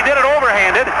lateral, but he did it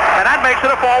overhanded, and that makes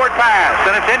it a forward pass,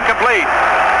 and it's incomplete.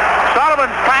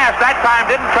 Sullivan's pass that time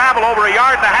didn't travel over 1.5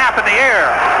 yards in the air,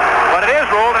 but it is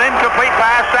ruled an incomplete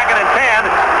pass, 2nd and 10,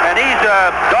 and these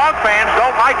dog fans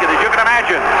don't like it, as you can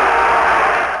imagine.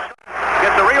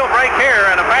 Gets a real break here,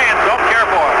 and the fans don't care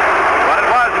for it, but it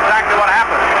was exactly what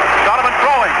happened. Sullivan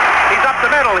throwing. He's up the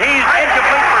middle. He's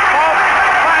incomplete for Smaltz.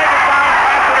 Flag is down,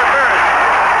 pass interference.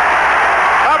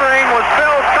 Covering was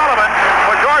Phil Sullivan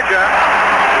for Georgia,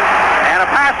 and a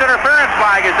pass interference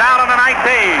flag is down on the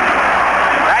 19.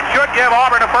 That should give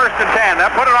Auburn a 1st and 10.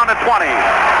 That put it on the 20.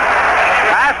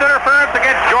 Pass interference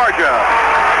against Georgia.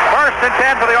 1st and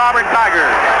 10 for the Auburn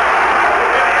Tigers.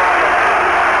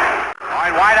 All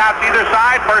right, wide out wideouts either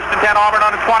side. First and 10, Auburn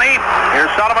on the 20.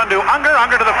 Here's Sullivan to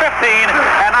Unger to the 15,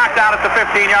 and knocked down at the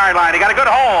 15-yard line. He got a good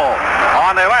hole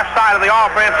on the left side of the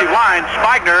offensive line.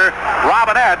 Spigner,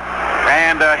 Robinette,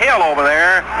 and Hill over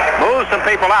there moves some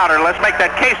people out. Or let's make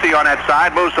that Casey on that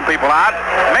side. Move some people out.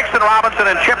 Mixon, Robinson,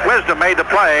 and Chip Wisdom made the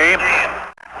play.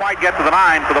 Quite get to the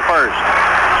 9 for the first.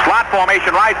 Slot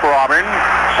formation right for Auburn.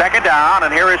 Second down,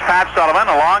 and here is Pat Sullivan.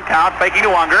 A long count, faking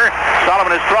to Unger. Sullivan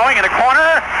is throwing in a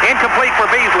corner. Incomplete for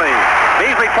Beasley.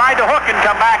 Beasley tried to hook and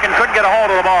come back and couldn't get a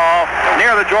hold of the ball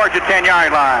near the Georgia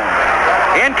 10-yard line.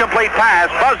 Incomplete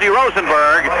pass. Buzzy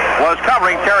Rosenberg was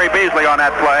covering Terry Beasley on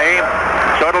that play.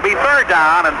 So it'll be third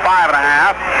down and 5.5.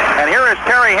 And here is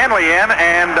Terry Henley in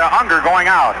and Unger going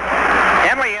out.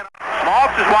 Henley in.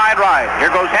 Smaltz is wide right.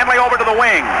 Here goes Henley over to the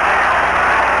wing.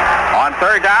 On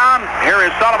third down, here is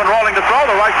Sullivan rolling to throw.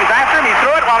 The rush is after him. He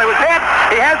threw it while he was hit.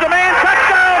 He has a man.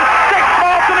 Touchdown! Dick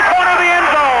Smaltz in the corner of the end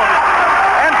zone.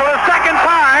 And for the second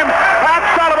time, Pat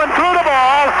Sullivan threw the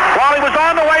ball while he was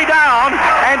on the way down,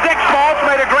 and Dick Smaltz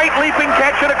made a great leaping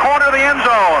catch in the corner of the end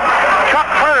zone. Chuck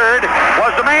Hurd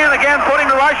was the man again putting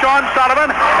the rush on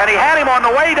Sullivan, and he had him on the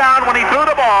way down when he threw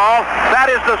the ball. That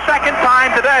is the second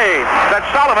time today that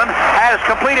Sullivan has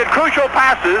completed crucial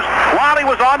passes while he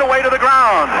was on the way to the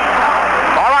ground.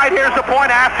 All right, here's the point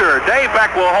after. Dave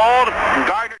Beck will hold, and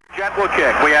Gardner Jet will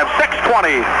kick. We have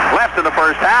 6:20 left in the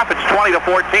first half. It's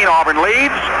 20-14. Auburn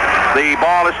leads. The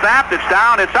ball is snapped. It's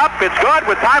down. It's up. It's good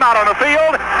with timeout on the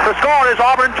field. The score is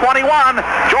Auburn 21,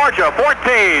 Georgia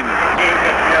 14.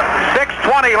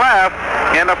 6:20 left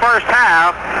in the first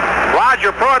half.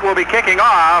 Roger Pruitt will be kicking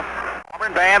off.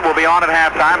 Auburn band will be on at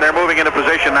halftime. They're moving into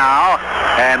position now.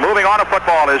 And moving on to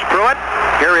football is Pruitt.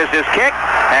 Here is his kick.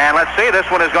 And let's see, this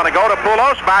one is going to go to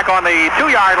Poulos back on the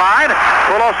 2-yard line.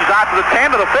 Poulos is out to the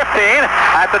 10, to the 15.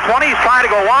 At the 20, he's trying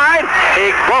to go wide.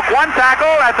 He broke one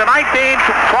tackle at the 19,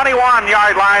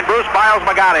 21-yard line. Bruce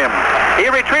Bilesma got him.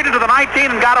 He retreated to the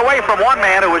 19 and got away from one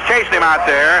man who was chasing him out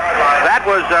there. That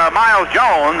was Miles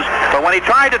Jones. But when he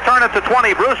tried to turn it to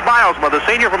 20, Bruce Bilesma, the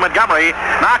senior from Montgomery,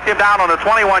 knocked him down on the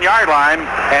 21-yard line.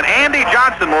 And Andy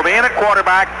Johnson will be in at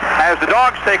quarterback as the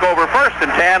Dogs take over first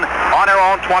and 10 on their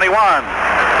own 21.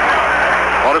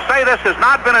 Well, to say this has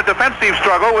not been a defensive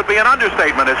struggle would be an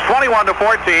understatement. It's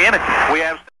 21-14. We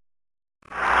have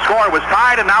score was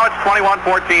tied, and now it's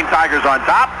 21-14. Tigers on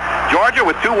top. Georgia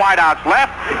with 2 wideouts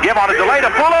left. Give on a delay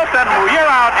to Poulos, and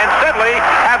Yearout and Sidley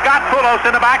have got Poulos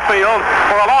in the backfield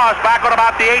for a loss back on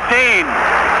about the 18.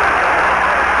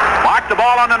 Mark the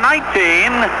ball on the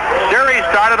 19. Series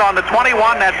started on the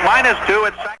 21. That's -2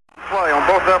 at second play on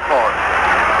both their parts.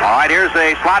 All right, here's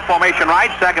a slot formation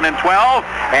right, 2nd and 12.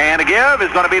 And a give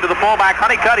is going to be to the fullback,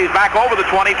 Honeycutt. He's back over the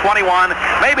 20, 21,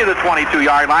 maybe the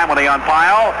 22-yard line when they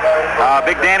unpile.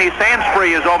 Big Danny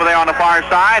Sanspree is over there on the far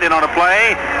side. And on the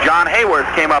play, John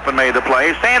Hayworth came up and made the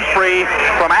play. Sanspree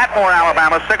from Atmore,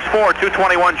 Alabama, 6'4",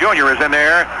 221 junior is in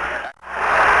there.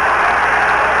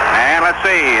 And let's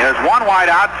see, there's one wide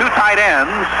out, 2 tight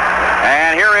ends.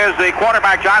 And here is the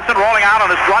quarterback, Johnson, rolling out on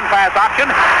his run-pass option.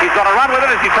 He's going to run with it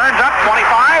as he turns up,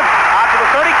 25, out to the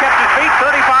 30, kept his feet,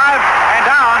 35, and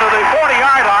down to the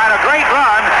 40-yard line. A great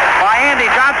run by Andy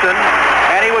Johnson,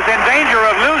 and he was in danger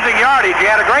of losing yardage. He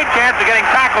had a great chance of getting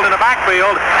tackled in the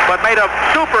backfield, but made a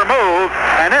super move,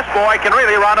 and this boy can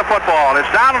really run the football.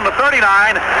 It's down on the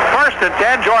 39, 1st and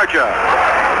 10, Georgia.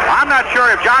 I'm not sure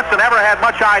if Johnson ever had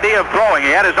much idea of throwing.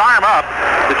 He had his arm up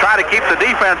to try to keep the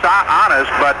defense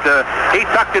honest, but he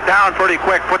tucked it down pretty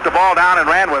quick, put the ball down and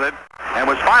ran with it, and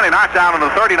was finally knocked down on the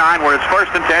 39 where it's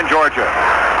 1st and 10, Georgia.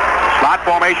 Slot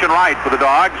formation right for the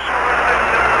Dogs.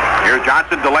 Here's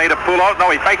Johnson, delay to Poulos.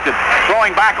 No, he faked it.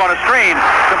 Throwing back on a screen.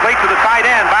 Complete to the tight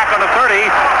end. Back on the 30,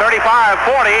 35,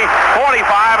 40,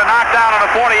 45, and knocked down on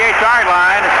the 48-yard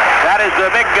line. That is the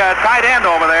big tight end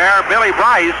over there, Billy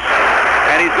Bryce.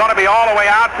 And he's going to be all the way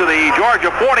out to the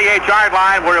Georgia 48-yard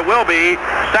line where it will be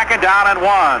 2nd down and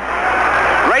 1.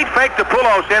 Great fake to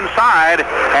Poulos inside,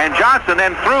 and Johnson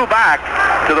then threw back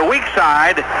to the weak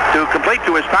side to complete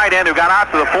to his tight end who got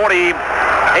out to the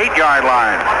 48-yard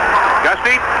line.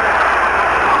 Gusty?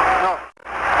 No.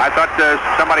 I thought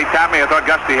somebody tapped me. I thought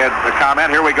Gusty had a comment.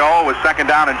 Here we go with 2nd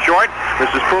down and short. This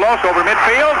is Poulos over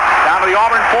midfield, down to the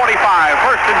Auburn 45,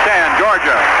 1st and 10,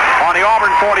 Georgia, on the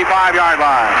Auburn 45-yard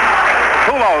line.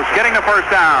 Poulos getting the first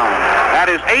down. That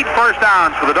is 8 first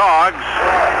downs for the Dogs.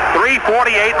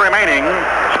 3:48 remaining.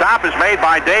 Stop is made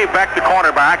by Dave Beck, the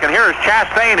cornerback, and here is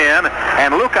Chastain in,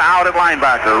 and Luca out at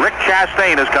linebacker. Rick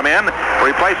Chastain has come in,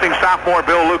 replacing sophomore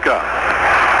Bill Luca.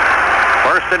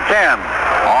 1st and 10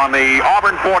 on the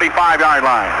Auburn 45-yard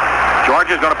line.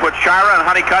 Georgia's going to put Shira and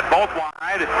Honeycutt both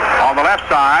wide on the left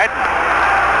side.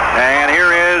 And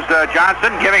here is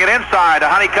Johnson giving it inside to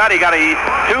Honeycutt. He got a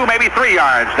 2, maybe 3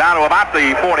 yards down to about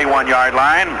the 41-yard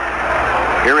line.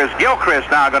 Here is Gilchrist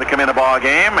now going to come in the ball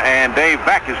game, and Dave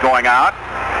Beck is going out.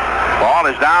 Ball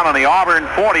is down on the Auburn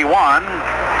 41.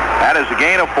 That is a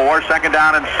gain of 4, second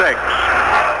down and 6.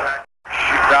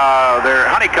 They're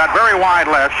Honeycutt very wide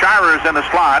left. Shirer is in the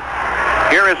slot.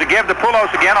 Here is a give to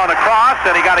Poulos again on the cross,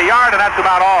 and he got a yard, and that's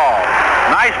about all.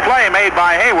 Nice play made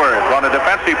by Hayworth on a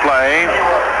defensive play.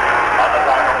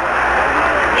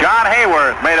 John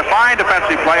Hayworth made a fine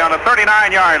defensive play on the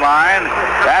 39-yard line.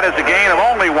 That is a gain of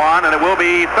only 1, and it will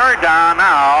be third down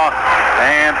now,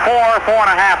 and 4.5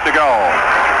 to go.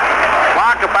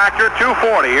 Clock a factor,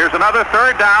 2:40. Here's another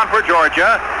third down for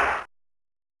Georgia.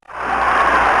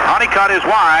 Honeycutt is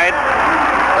wide.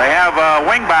 They have a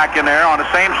wing back in there on the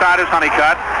same side as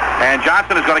Honeycutt. And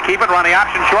Johnson is going to keep it, run the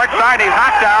option short side. He's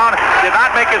knocked down. Did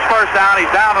not make his first down. He's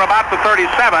down at about the 37.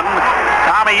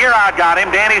 Tommy Yearout got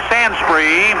him. Danny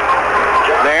Sanspree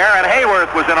there. And Hayworth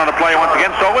was in on the play once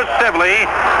again. So was Sibley.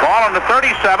 Ball on the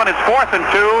 37. It's 4th and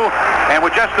 2. And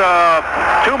with just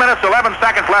 2 minutes, 11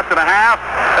 seconds left in the half,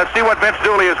 let's see what Vince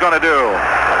Dooley is going to do.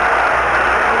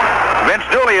 Vince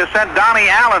Dooley has sent Donnie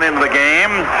Allen into the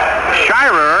game.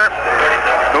 Shirer,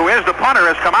 who is the punter,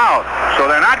 has come out. So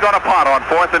they're not going to punt on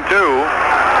 4th and 2.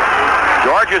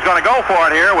 Georgia's going to go for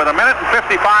it here with 1 minute and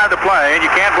 55 to play, and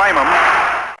you can't blame them.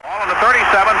 Ball on the 37,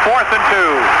 4th and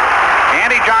 2.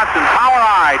 Andy Johnson, power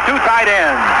I, 2 tight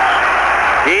ends.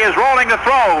 He is rolling the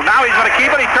throw. Now he's going to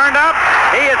keep it. He turned up.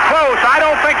 He is close. I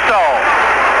don't think so.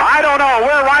 I don't know.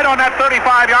 We're right on that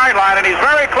 35-yard line, and he's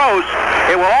very close.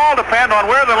 It will all depend on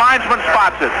where the linesman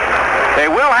spots it. They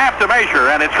will have to measure,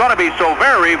 and it's going to be so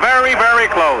very, very, very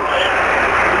close.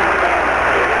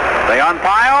 They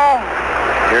unpile.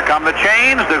 Here come the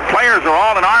chains. The players are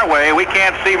all in our way. We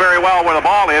can't see very well where the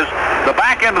ball is. The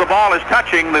back end of the ball is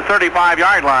touching the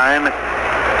 35-yard line.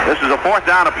 This is a 4th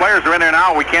down. The players are in there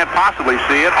now. We can't possibly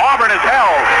see it. Auburn is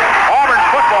held. Auburn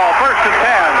football, 1st and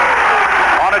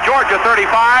 10. On a Georgia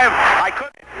 35.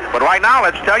 But right now,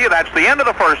 let's tell you, that's the end of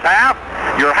the first half.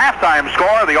 Your halftime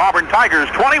score, the Auburn Tigers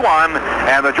 21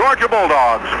 and the Georgia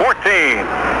Bulldogs 14.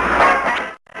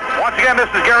 Once again, this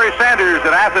is Gary Sanders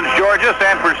at Athens, Georgia,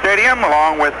 Sanford Stadium,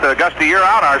 along with Gusty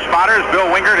Yearout, our spotters, Bill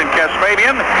Wingert and Kes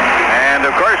Fabian. And,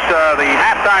 of course, the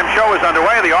halftime show is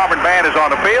underway. The Auburn band is on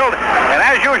the field. And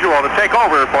as usual, to take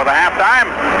over for the halftime,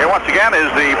 here once again is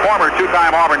the former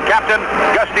 2-time Auburn captain,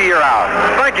 Gusty Yearout.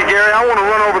 Thank you, Gary. I want to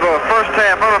run over the first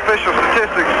half unofficial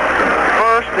statistics.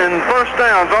 In first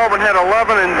downs, Auburn had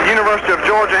 11 and the University of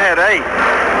Georgia had 8.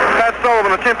 Pat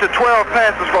Sullivan attempted 12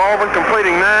 passes for Auburn,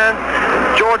 completing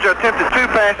 9. Georgia attempted 2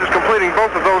 passes, completing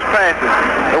both of those passes.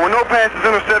 There were no passes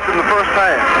intercepted in the first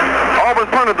half. Auburn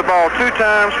punted the ball 2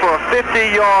 times for a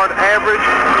 50-yard average,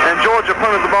 and Georgia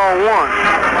punted the ball once.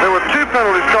 There were 2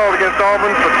 penalties called against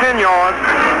Auburn for 10 yards,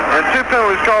 and 2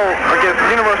 penalties called against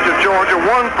the University of Georgia, 1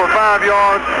 for 5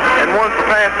 yards and 1 for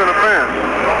pass interference.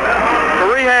 To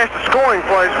rehash the scoring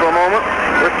plays for a moment,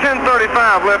 with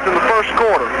 10:35 left in the first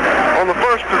quarter. On the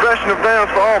first possession of downs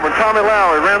for Auburn, Tommy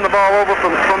Lowry ran the ball over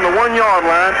from the 1-yard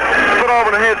line, put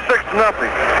Auburn ahead 6-0.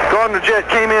 Gardner Jett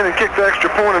came in and kicked the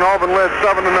extra point, and Auburn led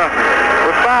 7-0.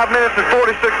 With 5 minutes and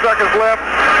 46 seconds left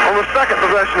on the second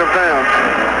possession of downs,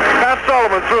 Pat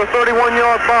Sullivan threw a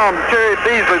 31-yard bomb to Terry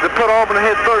Beasley to put Auburn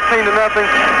ahead 13-0,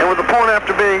 and with the point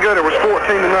after being good, it was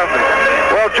 14-0.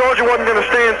 Well, Georgia wasn't going to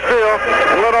stand still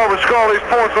and let Auburn score these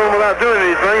points on without doing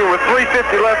anything, and with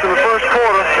 3:50 left in the first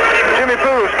quarter, Jimmy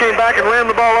Poulos came back and ran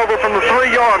the ball over from the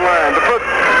 3-yard line to put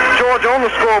Georgia on the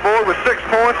scoreboard with 6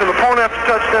 points, and the point after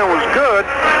touchdown was good.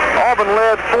 Auburn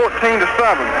led 14-7.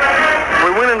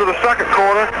 We went into the second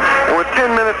quarter, and with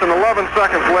 10 minutes and 11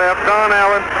 seconds left, Don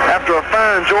Allen, after a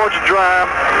fine Georgia drive,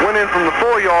 went in from the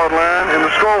 4-yard line, and the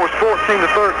score was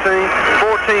 14-13,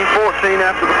 14-14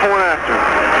 after the point after.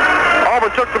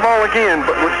 Auburn took the ball again,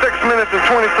 but with 6 minutes and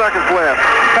 20 seconds left,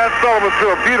 Pat Sullivan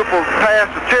threw a beautiful pass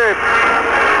to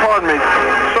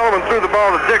Sullivan threw the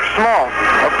ball to Dick Small,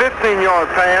 a 15-yard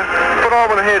pass, put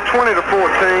Auburn ahead 20-14,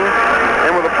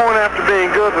 and with a point after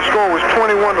being good, the score was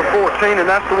 21-14, and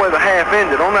that's the way the half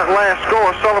ended. On that last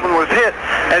score, Sullivan was hit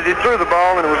as he threw the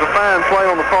ball, and it was a fine play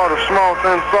on the part of Small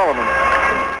and Sullivan.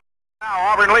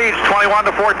 Now Auburn leads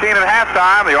 21-14 at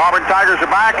halftime. The Auburn Tigers are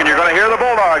back, and you're going to hear the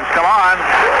Bulldogs come on.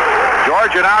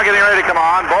 Georgia now getting ready to come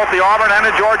on. Both the Auburn and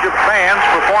the Georgia fans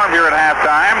performed here at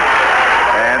halftime.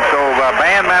 And so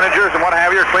band managers and what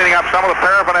have you are cleaning up some of the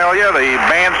paraphernalia, the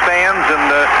bandstands and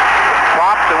the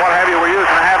props and what have you were used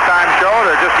in the halftime show.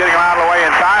 They're just getting them out of the way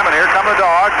in time, and here come the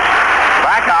Dogs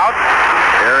back out.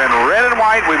 They're in red and white.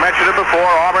 white. We mentioned it before.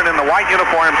 Auburn in the white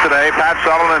uniforms today. Pat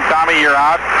Sullivan and Tommy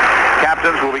Yearout.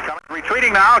 Captains will be coming.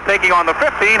 Retreating now, taking on the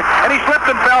 15, and he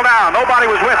slipped and fell down. Nobody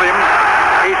was with him.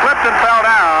 He slipped and fell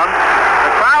down.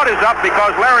 The crowd is up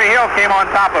because Larry Hill came on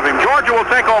top of him. Georgia will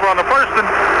take over on the first and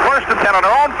 10 on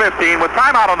their own 15 with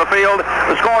timeout on the field.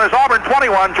 The score is Auburn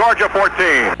 21, Georgia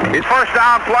 14. His first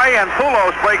down play, and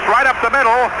Poulos breaks right up the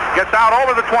middle, gets out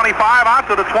over the 25, out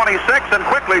to the 26, and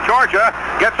quickly Georgia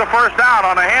gets a first down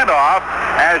on a handoff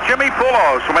as Jimmy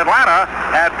Poulos from Atlanta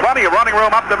had plenty of running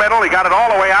room up the middle. He got it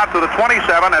all the way out to the 27.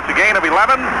 That's a gain of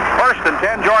 11. First and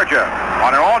 10, Georgia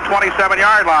on their own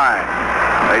 27-yard line.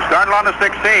 They started on the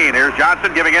 16. Here's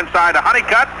Johnson giving inside to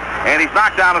Honeycutt, and he's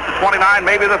knocked down at the 29,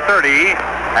 maybe the 30.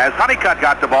 As Honeycutt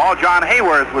got the ball, John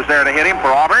Hayworth was there to hit him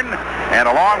for Auburn, and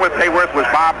along with Hayworth was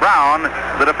Bob Brown,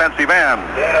 the defensive end.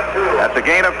 That's a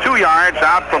gain of 2 yards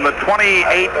out from the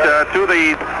 28 to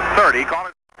the 30.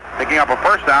 Picking up a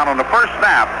first down on the first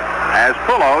snap as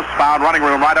Poulos found running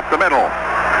room right up the middle.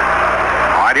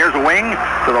 All right, here's a wing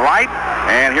to the right.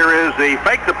 And here is the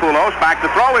fake to Poulos. Back to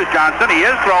throw is Johnson. He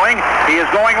is throwing. He is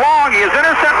going long. He is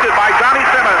intercepted by Johnny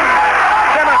Simmons.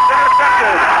 Simmons intercepted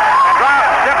and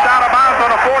stepped out of bounds on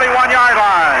a 41-yard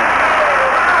line.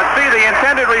 Let's see, the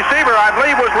intended receiver, I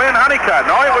believe, was Lynn Honeycutt.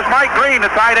 No, it was Mike Green,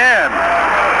 the tight end.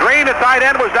 Green, the tight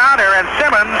end, was down there, and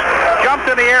Simmons jumped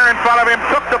in the air in front of him,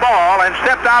 took the ball, and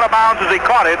stepped out of bounds as he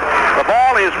caught it. The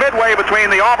ball is midway between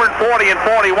the Auburn 40 and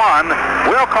 41.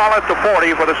 We'll call it the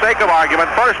 40 for the sake of argument.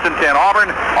 First and 10.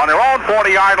 Auburn on their own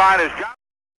 40-yard line is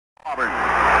Auburn.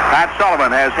 Pat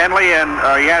Sullivan has Henley, and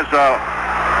he has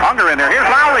Unger in there. Here's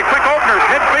Lowry, quick openers,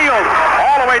 midfield,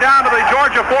 all the way down to the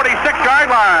Georgia 46-yard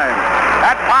line.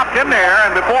 That popped in there,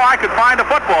 and before I could find a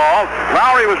football,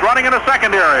 Lowry was running in the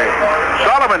secondary.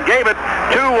 Sullivan gave it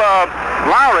to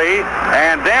Lowry,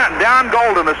 and Dan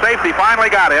Golden, the safety, finally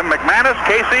got him. McManus,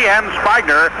 Casey, and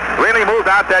Spigner really moved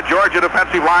out that Georgia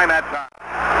defensive line that time.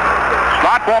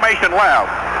 Slot formation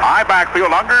left. High backfield,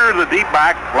 Unger the deep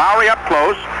back, Lowry up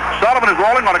close. Sullivan is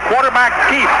rolling on a quarterback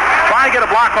keep, trying to get a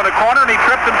block on the corner, and he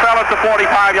tripped and fell at the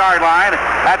 45-yard line.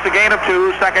 That's a gain of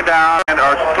 2, second down,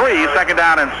 or 3, second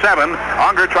down and 7.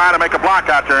 Unger trying to make a block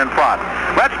out there in front.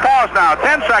 Let's pause now,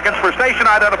 10 seconds for station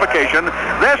identification.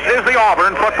 This is the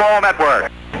Auburn Football Network.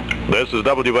 This is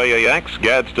WAAX,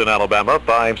 Gadsden, Alabama,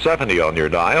 570 on your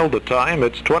dial. The time,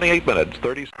 it's 28 minutes,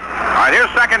 30. All right,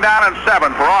 here's second down and 7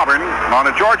 for Auburn on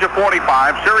the Georgia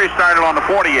 45. Series started on the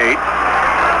 48.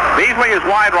 Beasley is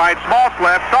wide right, Smaltz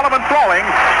left, Sullivan throwing.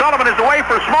 Sullivan is away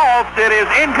for Smaltz. It is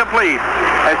incomplete,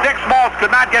 as Dick Smaltz could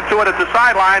not get to it at the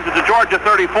sidelines at the Georgia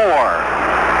 34.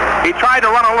 He tried to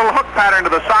run a little hook pattern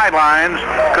to the sidelines,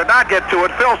 could not get to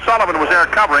it. Phil Sullivan was there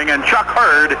covering, and Chuck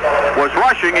Hurd was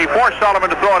rushing. He forced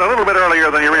Sullivan to throw it a little bit earlier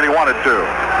than he really wanted to.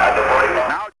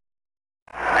 Now,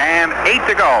 and 8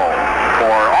 to go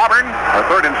for Auburn, or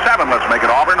 3rd and 7. Let's make it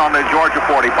Auburn on the Georgia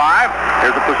 45.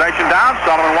 Here's a possession down.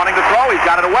 Sullivan wanting to throw. He's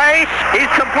got it away. He's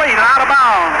complete and out of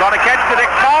bounds on a catch to Dick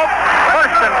Smaltz.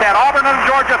 1st and 10. Auburn on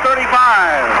Georgia 35.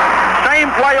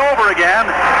 Same play over again.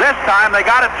 This time they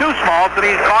got it to Smaltz, and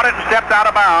he caught it and stepped out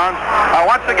of bounds.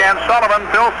 Once again,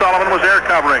 Phil Sullivan was there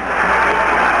covering.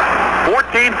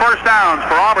 14 first downs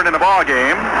for Auburn in the ball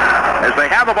game as they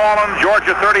have the ball on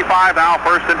Georgia 35 now,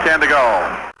 1st and 10 to go.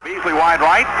 Beasley wide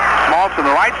right, Smaltz in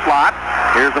the right slot.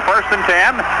 Here's the 1st and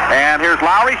 10, and here's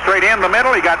Lowry straight in the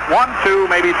middle. He got 1, 2,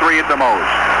 maybe 3 at the most.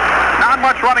 Not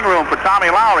much running room for Tommy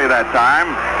Lowry that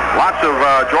time. Lots of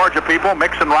Georgia people,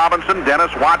 Mixon Robinson,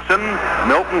 Dennis Watson,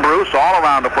 Milton Bruce, all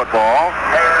around the football.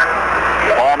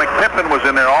 Paul McPippin was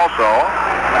in there also.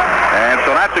 And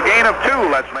so that's a gain of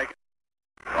 2. Let's make it.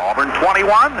 Auburn 21,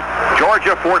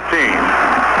 Georgia 14.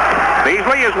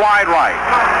 Beasley is wide right.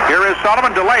 Here is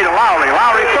Sullivan, delay to Lowry.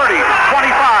 Lowry 30,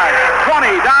 25,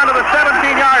 20, down to the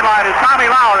 17-yard line is Tommy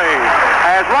Lowry.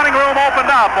 As running room opened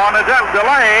up on the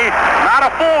delay, not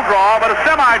a full draw, but a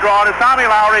semi-draw to Tommy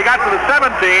Lowry. Got to the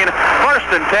 17, 1st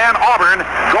and 10, Auburn.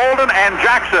 Golden and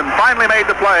Jackson finally made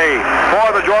the play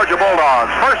for the Georgia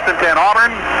Bulldogs. 1st and 10,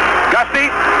 Auburn. Gusty?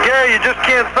 Gary, you just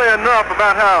can't say enough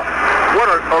about what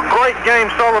a great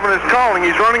game Sullivan is calling.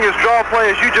 He's running his draw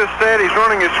play, as you just said. He's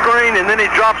running his screen, and then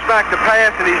he drops back to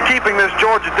pass, and he's keeping this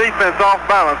Georgia defense off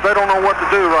balance. They don't know what to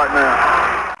do right now.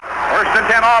 1st and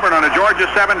 10, Auburn on the Georgia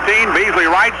 17. Beasley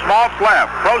right, Smaltz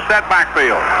left. Pro set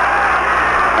backfield.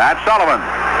 That's Sullivan.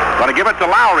 Going to give it to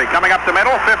Lowry. Coming up the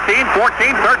middle, 15,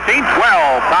 14, 13,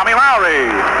 12. Tommy Lowry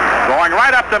going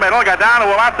right up the middle. Got down to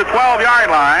about the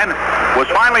 12-yard line. Was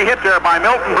finally hit there by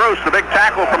Milton Bruce, the big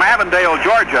tackle from Avondale,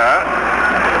 Georgia.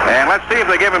 And let's see if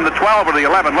they give him the 12 or the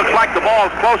 11. Looks like the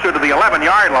ball's closer to the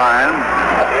 11-yard line.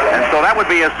 And so that would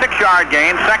be a 6-yard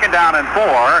gain, 2nd down and 4.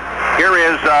 Here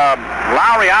is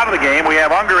Lowry out of the game. We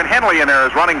have Unger and Henley in there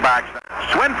as running backs.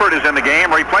 Swinford is in the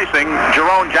game, replacing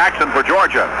Jerome Jackson for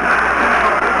Georgia.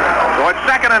 So it's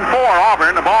 2nd and 4,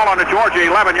 Auburn. The ball on the Georgia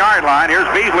 11-yard line. Here's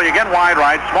Beasley again, wide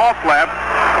right, small left.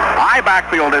 High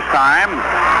backfield this time.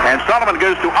 And Sullivan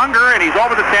goes to Unger, and he's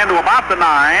over the 10 to about the 9.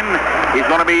 He's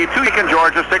going to be in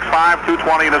Georgia, 6'5",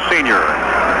 220, and a senior.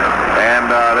 And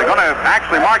they're going to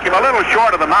actually mark him a little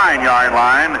short of the 9-yard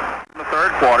line in the third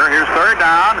quarter. Here's third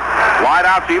down. Wide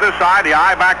outs either side, the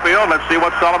I backfield. Let's see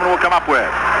what Sullivan will come up with.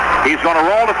 He's going to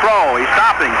roll to throw. He's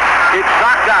stopping. It's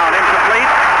knocked down, incomplete.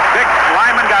 Dick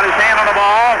Lyman got his hand on the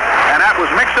ball, and that was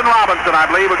Mixon Robinson, I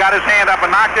believe, who got his hand up and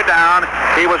knocked it down.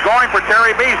 He was going for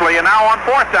Terry Beasley, and now on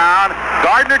fourth down,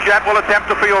 Gardner Jett will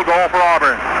attempt a field goal for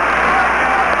Auburn.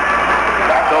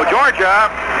 So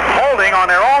Georgia holding on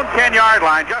their own 10-yard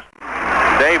line.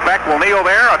 Dave Beck will kneel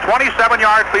there. A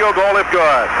 27-yard field goal if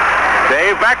good.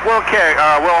 Dave Beck will kick,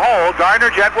 will hold. Gardner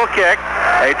Jett will kick.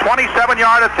 A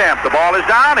 27-yard attempt. The ball is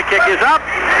down. The kick is up.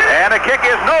 And the kick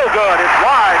is no good. It's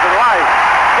wide to the right.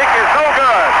 Kick is no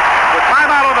good. With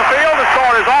timeout on the field, the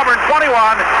score is Auburn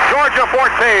 21, Georgia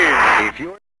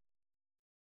 14.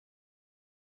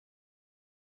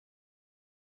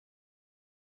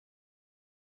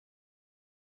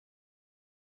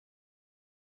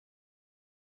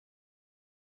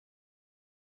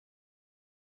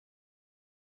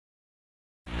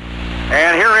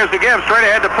 And here is the give straight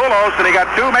ahead to Poulos, and he got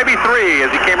 2, maybe 3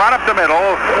 as he came right up the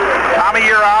middle. Tommy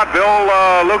Year out, Bill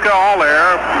Luca all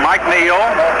there, Mike Neal.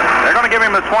 They're going to give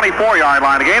him the 24-yard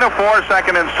line. A gain of 4,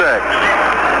 2nd and 6.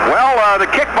 Well,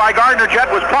 the kick by Gardner Jett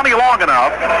was plenty long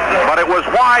enough, but it was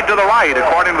wide to the right,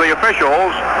 according to the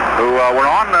officials who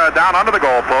were on down under the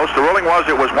goalpost. The ruling was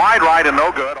it was wide right and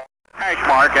no good. Hash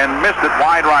mark and missed it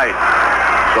wide right.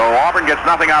 So Auburn gets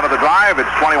nothing out of the drive. It's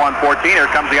 21-14. Here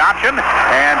comes the option.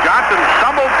 And Johnson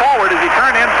stumbled forward as he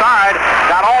turned inside.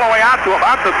 Got all the way out to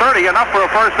about the 30. Enough for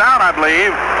a first down, I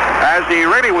believe. As he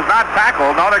really was not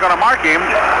tackled. Now they're going to mark him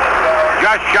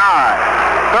just shy.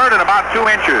 Third and about 2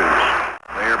 inches.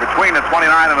 They're between the 29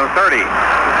 and the 30.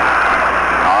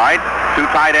 All right. 2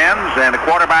 tight ends and a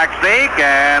quarterback sneak.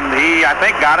 And he, I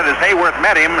think, got it as Hayworth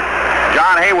met him.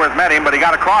 John Hayworth met him, but he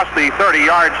got across the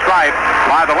 30-yard stripe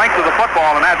by the length of the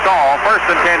football, and that's all. 1st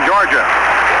and 10, Georgia.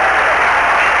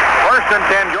 1st and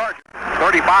 10, Georgia.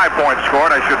 35 points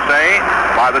scored, I should say,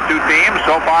 by the 2 teams.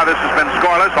 So far, this has been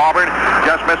scoreless. Auburn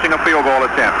just missing a field goal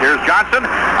attempt. Here's Johnson.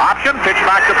 Option. Pitch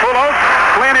back to Poulos.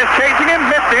 Flynn is chasing him.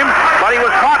 Missed him, but he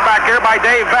was caught back here by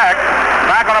Dave Beck.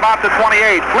 Back on about the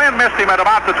 28. Flynn missed him at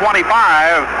about the 25,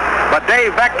 but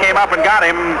Dave Beck came up and got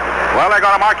him. Well, they're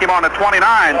going to mark him on the 29,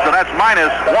 so that's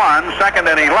 -1, 2nd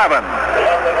and 11.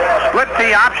 Split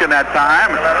T option that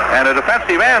time, and a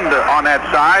defensive end on that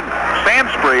side,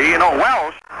 Sansbury,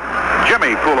 Welsh,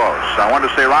 Jimmy Poulos. I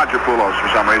wanted to say Roger Poulos for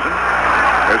some reason.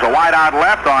 There's a wide out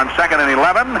left on 2nd and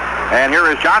 11, and here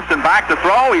is Johnson back to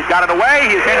throw. He's got it away.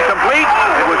 He's incomplete.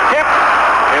 It was tipped.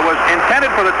 It was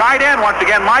intended for the tight end. Once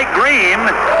again, Mike Green.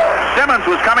 Simmons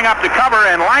was coming up to cover,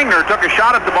 and Langner took a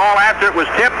shot at the ball after it was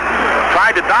tipped,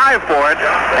 tried to dive for it,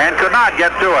 and could not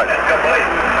get to it.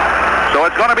 So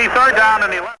it's going to be 3rd down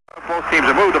and 11. Both teams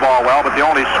have moved the ball well, but the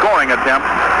only scoring attempt,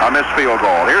 a missed field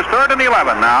goal. Here's 3rd and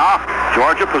 11 now.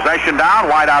 Georgia possession down,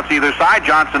 wide outs either side.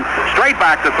 Johnson straight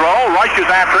back to throw, rushes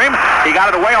after him. He got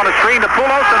it away on the screen to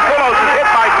Poulos, and Poulos is hit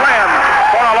by Flynn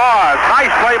for a loss.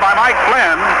 Nice play by Mike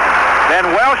Flynn. Then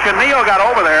Welsh and Neal got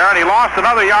over there, and he lost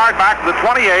another yard back to the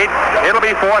 28. It'll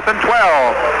be 4th and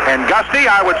 12. And Gusty,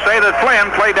 I would say that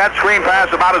Flynn played that screen pass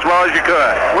about as well as you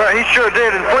could. Well, he sure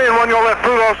did, and Flynn wasn't going to let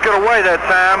Poulos get away that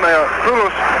time.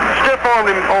 Poulos stiff-armed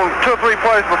him on 2 or 3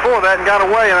 plays before that and got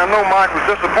away, and I know Mike was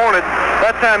disappointed.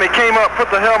 That time he came up,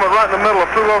 put the helmet right in the middle of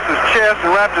Poulos' chest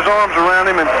and wrapped his arms around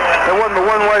him, and there wasn't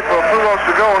but one way for Poulos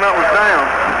to go, and that was down.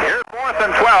 Here's 4th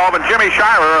and 12, and Jimmy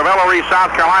Shirer of Ellery,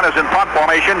 South Carolina is in punt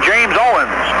formation. James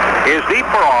Owens is deep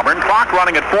for Auburn. Clock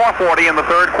running at 4:40 in the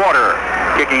 3rd quarter.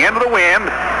 Kicking into the wind.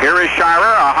 Here is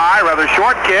Shirer, a high, rather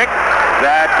short kick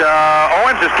that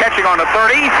Owens is catching on the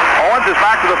 30. Owens is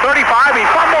back to the 35. He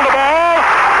fumbled the ball.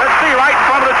 Let's see right in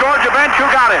front of the Georgia bench who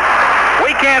got it.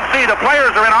 We can't see. The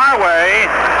players are in our way.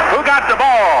 Who got the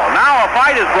ball? Now a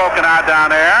fight is broken out down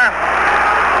there.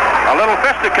 A little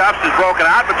fisticuffs is broken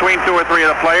out between 2 or 3 of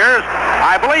the players.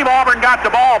 I believe Auburn got the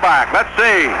ball back. Let's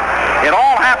see. It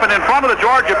all happened in front of the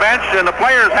Georgia bench, and the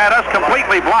players had us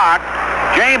completely blocked.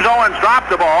 James Owens dropped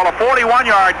the ball, a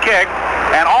 41-yard kick,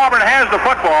 and Auburn has the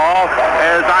football,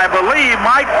 as I believe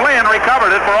Mike Flynn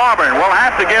recovered it for Auburn. We'll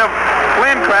have to give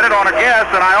Flynn credit on a guess,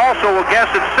 and I also will guess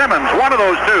that Simmons, one of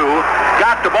those 2,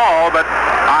 got the ball, but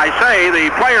I say the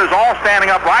players all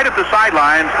standing up right at the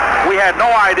sidelines. we had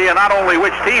no idea not only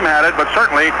which team had it, but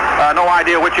certainly no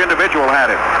idea which individual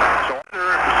had it. So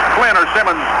Flynn or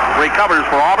Simmons recovers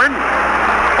for Auburn.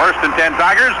 1st and 10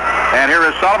 Tigers. And here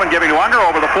is Sullivan giving to Unger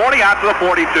over the 40 out to the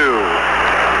 42.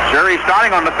 Series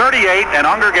starting on the 38, and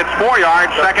Unger gets 4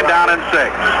 yards, 2nd down and 6.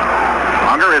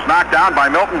 Unger is knocked down by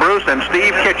Milton Bruce and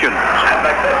Steve Kitchens.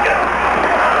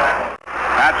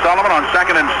 Pat Sullivan on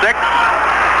 2nd and 6.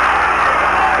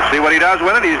 See what he does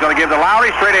with it. He's going to give to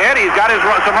Lowry straight ahead. He's got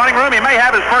some running room. He may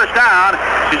have his first down.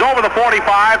 He's over the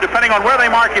 45, depending on where they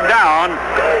mark him down.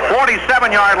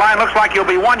 47-yard line. Looks like he'll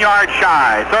be 1 yard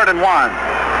shy. 3rd and 1.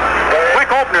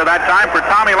 Quick opener that time for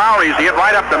Tommy Lowry. He hit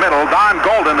right up the middle. Don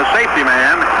Golden, the safety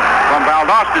man from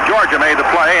Valdosta, Georgia, made the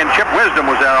play, and Chip Wisdom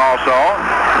was there also.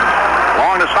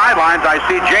 Along the sidelines, I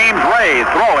see James Ray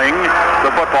throwing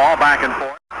the football back and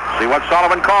forth. See what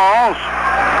Sullivan calls.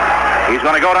 He's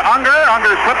going to go to Unger.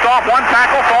 Unger slipped off one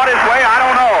tackle, fought his way. I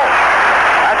don't know.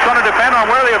 That's going to depend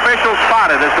on where the officials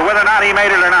spotted as to whether or not he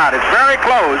made it or not. It's very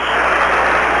close.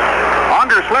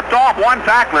 Unger slipped off one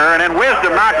tackler, and then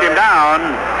Wisdom knocked him down.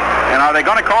 And are they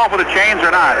going to call for the chains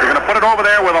or not? They're going to put it over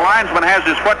there where the linesman has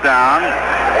his foot down.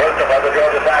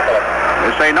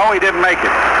 They say, no, he didn't make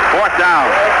it. 4th down.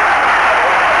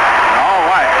 All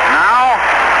right. Now,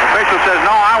 the official says,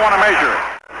 no, I want to measure it.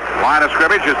 Line of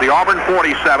scrimmage is the Auburn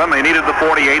 47. They needed the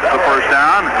 48 for the first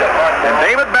down. And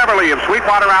David Beverly of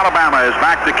Sweetwater, Alabama is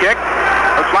back to kick.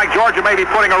 Looks like Georgia may be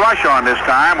putting a rush on this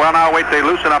time. Well, now wait, they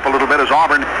loosen up a little bit as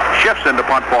Auburn shifts into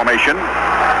punt formation.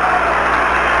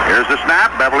 Here's the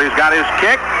snap. Beverly's got his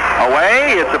kick.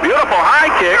 Away. It's a beautiful high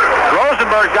kick.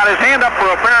 Rosenberg's got his hand up for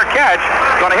a fair catch.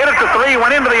 Going to hit it to 3.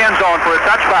 Went into the end zone for a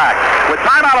touchback. With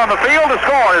timeout on the field, the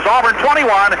score is Auburn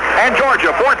 21 and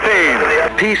Georgia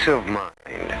 14. Peace of mind.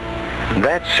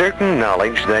 That certain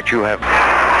knowledge that you have.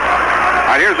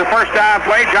 All right, here's the first down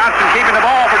play. Johnson keeping the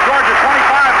ball for Georgia.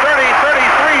 25, 30,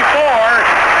 33, 4.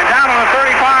 And down on the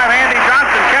 35, Andy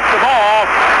Johnson kept the ball.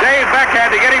 Dave Beck had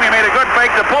to get him. He made a good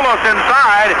fake to pull us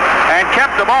inside and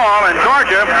kept the ball. And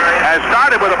Georgia has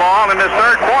started with the ball in this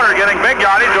 3rd quarter, getting big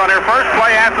yardage on their first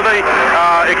play after the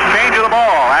exchange of the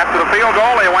ball. After the field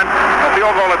goal, the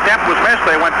field goal attempt was missed.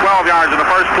 They went 12 yards in the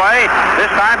first play.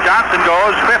 This time Johnson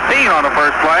goes 15 on the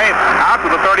first play out to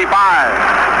the 35.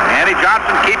 Andy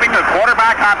Johnson keeping the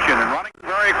quarterback option and running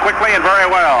very quickly and very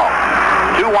well.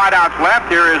 2 wideouts left.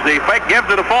 Here is the fake give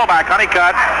to the fullback,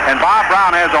 Honeycutt, and Bob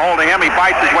Brown has a hold of him. He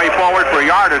fights his way forward for a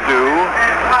yard or 2.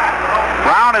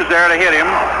 Brown is there to hit him.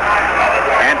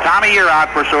 And Tommy Yearout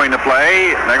pursuing the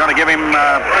play. They're going to give him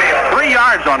 3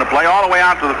 yards on the play all the way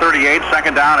out to the 38,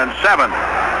 2nd down and 7.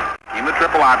 Team the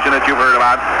triple option that you've heard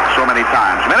about so many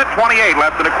times. Minute 28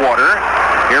 left in the quarter.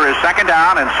 Here is 2nd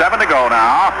down and 7 to go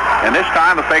now. And this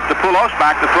time the fake to Poulos,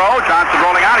 back to throw. Johnson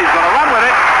rolling out. He's going to run with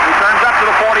it. He turns up to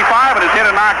the 45 and is hit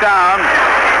and knocked down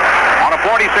on a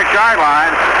 46-yard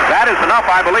line. That is enough,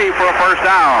 I believe, for a first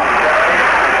down.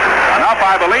 Enough,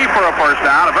 I believe, for a first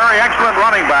down. A very excellent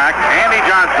running back, Andy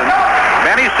Johnson.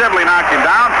 Benny Sibley knocked him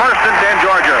down. 1st and 10,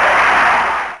 Georgia.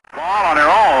 Ball on their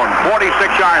own,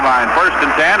 46-yard line. 1st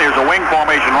and 10. Here's a wing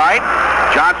formation right.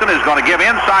 Johnson is going to give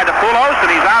inside to Poulos, and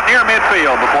he's out near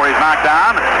midfield before he's knocked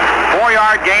down.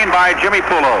 4-yard gain by Jimmy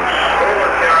Poulos.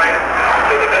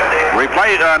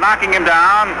 Knocking him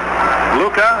down,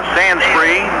 Luca,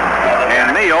 Sanspree,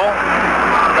 and Neal.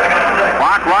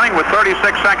 Clock running with 36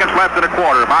 seconds left in the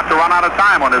quarter. About to run out of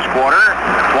time on this quarter.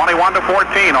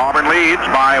 21-14. Auburn leads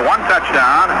by 1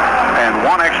 touchdown and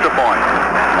 1 extra point.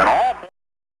 And all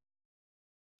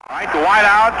right, the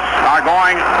wideouts are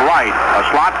going right. A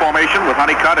slot formation with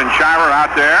Honeycutt and Shirer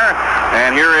out there.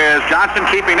 And here is Johnson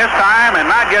keeping this time and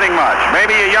not getting much.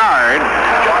 Maybe a yard,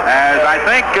 as I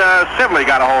think Sibley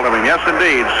got a hold of him. Yes,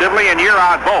 indeed. Sibley and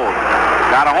Yearout both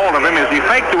got a hold of him as he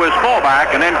faked to his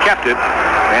fullback and then kept it.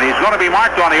 And he's going to be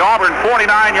marked on the Auburn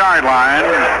 49-yard line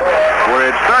where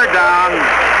it's 3rd down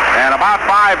and about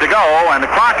 5 to go. And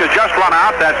the clock has just run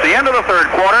out. That's the end of the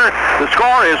 3rd quarter. The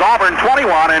score is Auburn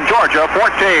 21 and Georgia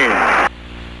 14.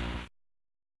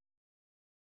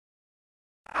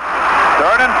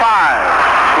 3rd and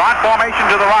 5. Slot formation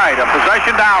to the right. A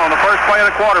possession down on the first play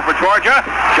of the quarter for Georgia.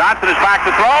 Johnson is back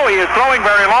to throw. He is throwing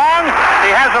very long.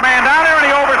 He has a man down there, and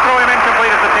he overthrew him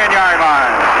incomplete at the 10-yard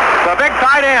line. The big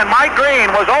tight end, Mike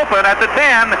Green, was open at the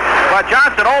 10, but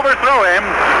Johnson overthrew him.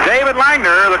 David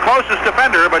Langner, the closest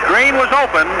defender, but Green was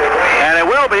open, and it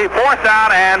will be 4th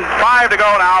down and 5 to go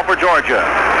now for Georgia.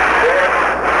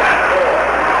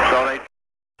 So they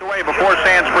away before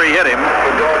Sanspree hit him.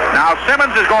 Now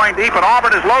Simmons is going deep, and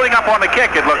Auburn is loading up on the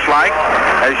kick, it looks like,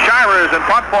 as Shirer is in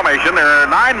punt formation. There are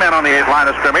 9 men on the line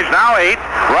of scrimmage, now 8.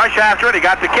 Rush after it. He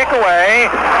got the kick away.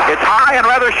 It's high and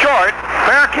rather short.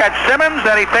 Fair catch Simmons,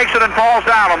 and he takes it and falls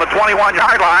down on the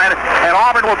 21-yard line, and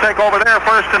Auburn will take over there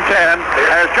 1st and 10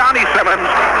 as Johnny Simmons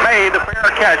made the fair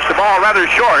catch. The ball rather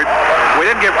short. We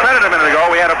didn't give credit a minute ago.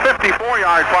 We had a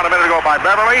 54-yard punt a minute ago by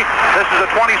Beverly. This is a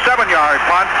 27-yard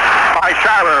punt by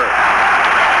Shirer.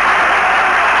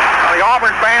 The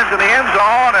Auburn fans in the end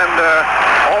zone and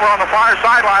over on the far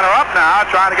sideline are up now,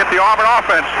 trying to get the Auburn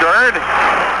offense stirred.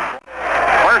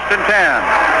 1st and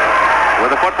 10. With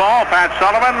the football, Pat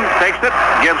Sullivan takes it,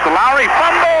 gives to Lowry.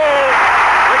 Fumble!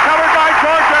 Recovered by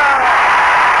Georgia.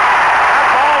 That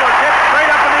ball was hit straight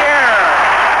up in the air.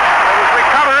 It was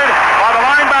recovered by the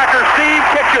linebacker, Steve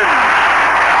Kitchens.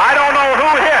 I don't know who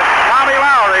hit Tommy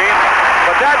Lowry,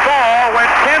 but that ball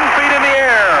went 10 feet in the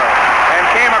air and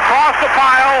came across the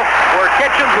pile where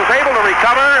Kitchens was able to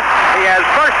recover. He has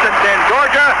 1st and 10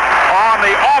 Georgia on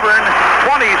the Auburn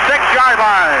 26-yard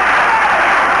line.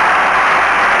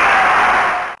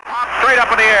 Straight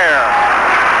up in the air.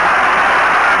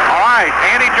 All right,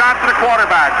 Andy Johnson, the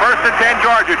quarterback. 1st and 10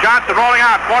 Georgia. Johnson rolling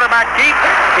out. Quarterback Keith.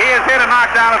 He is hit and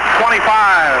knocked down at the 25.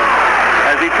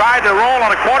 As he tried to roll on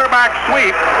a quarterback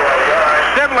sweep,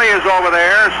 Sidley is over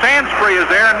there. Sansbury is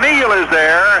there. Neal is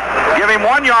there. Give him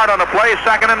 1 yard on the play.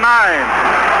 2nd and 9.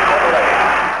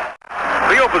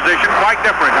 Field position quite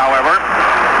different, however.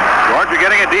 Georgia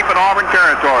getting it deep in Auburn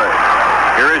territory.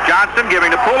 Here is Johnson giving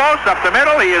to Poulos up the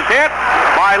middle. He is hit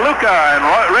by Luca and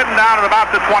ridden down at about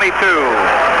the 22.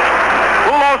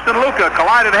 Poulos and Luca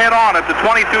collided head on at the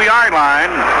 22-yard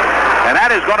line, and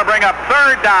that is going to bring up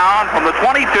 3rd down from the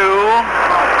 22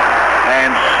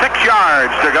 and 6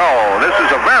 yards to go. This is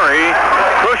a very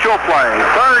crucial play.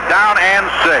 3rd down and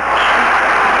 6.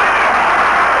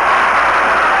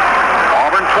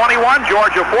 Auburn 21,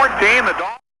 Georgia 14. The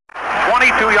Dogs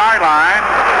 22-yard line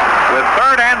with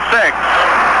 3rd and 6.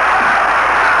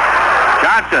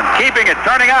 Johnson keeping it,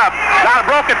 turning up, got a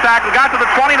broken tackle, got to the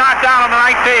 20, knocked down on the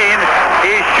 19.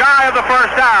 He's shy of the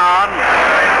 1st down.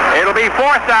 It'll be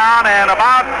 4th down and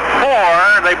about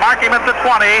 4. They mark him at the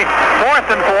 20. 4th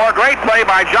and 4. Great play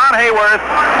by John Hayworth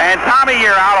and Tommy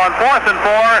Yearout on 4th and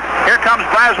 4. Here comes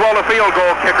Braswell, the field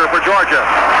goal kicker for Georgia.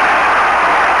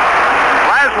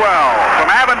 Braswell from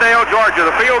Avondale, Georgia.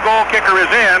 The field goal kicker is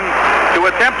in to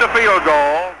attempt a field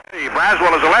goal.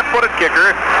 Braswell is a left-footed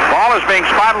kicker. Ball is being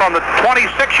spotted on the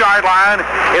 26-yard line.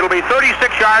 It'll be 36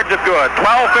 yards if good.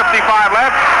 12:55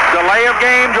 left. Delay of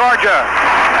game, Georgia.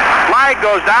 Flag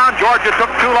goes down. Georgia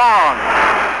took too long.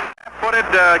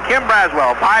 Left-footed Kim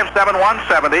Braswell, 5'7",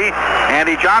 170.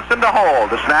 Andy Johnson to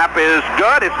hold. The snap is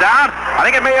good. It's down. I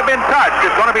think it may have been touched.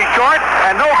 It's going to be short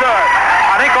and no good.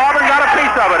 I think Auburn got a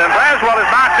piece of it, and Braswell is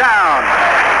knocked down.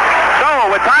 So,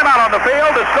 with timeout on the field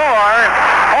to score,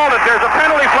 hold it, there's a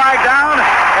penalty flag down,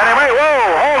 and they may,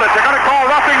 hold it, they're going to call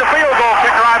roughing the field goal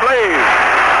kicker, I believe.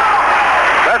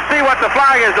 Let's see what the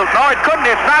flag is. No, it couldn't,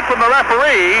 it's not from the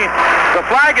referee. The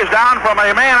flag is down from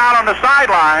a man out on the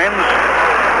sidelines,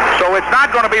 so it's not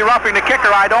going to be roughing the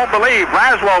kicker, I don't believe.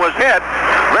 Braswell was hit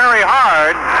very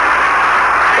hard,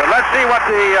 but let's see what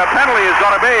the penalty is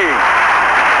going to be.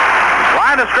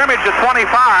 Line of scrimmage at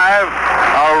 25.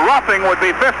 A roughing would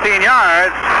be 15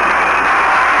 yards.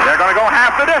 They're going to go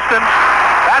half the distance.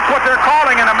 That's what they're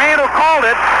calling, and the man who called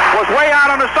it was way out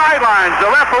on the sidelines.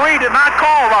 The referee did not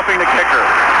call roughing the kicker.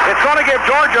 It's going to give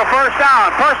Georgia 1st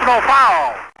down. Personal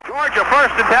foul. Georgia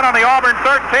 1st and 10 on the Auburn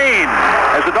 13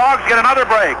 as the Dogs get another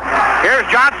break. Here's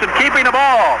Johnson keeping the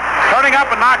ball. Turning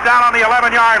up and knocked down on the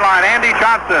 11-yard line. Andy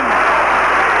Johnson.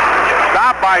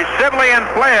 Stopped by Sibley and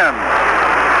Flynn.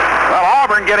 Well,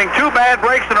 Auburn getting 2 bad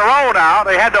breaks in a row now.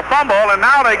 They had to fumble, and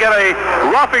now they get a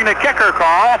roughing the kicker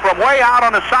call from way out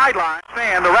on the sideline.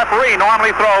 The referee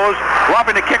normally throws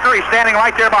roughing the kicker. He's standing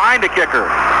right there behind the kicker.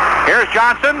 Here's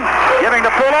Johnson giving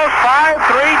to Poulos. 5,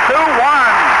 3, 2,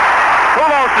 1.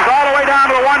 Poulos is all the way down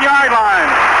to the 1-yard line.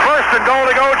 1st and goal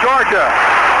to go, Georgia.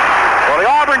 Well, the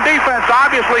Auburn defense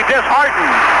obviously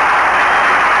disheartened.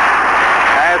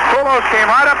 As Poulos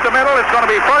came right up the middle, it's going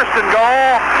to be 1st and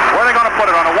goal. Where are they going to put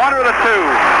it, on the 1 or the 2?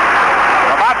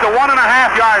 About the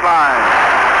 1.5-yard line.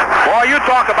 Boy, you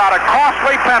talk about a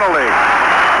costly penalty.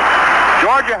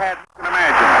 Georgia had, you can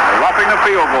imagine, roughing the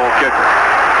field goal kicker.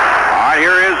 All right,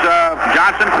 here is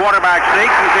Johnson, quarterback sneak.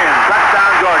 He's in.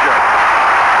 Touchdown, Georgia.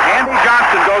 Andy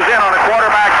Johnson goes in on a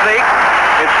quarterback sneak.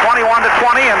 It's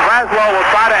 21-20, and Braswell will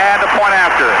try to add the point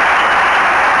after.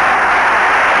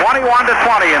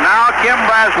 21-20, and now Kim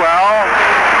Braswell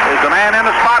is the man in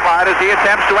the spotlight as he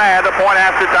attempts to add the point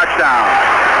after touchdown.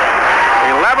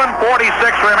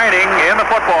 11:46 remaining in the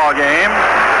football game.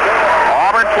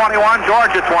 Auburn 21,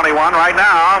 Georgia 21 right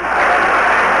now.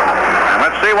 And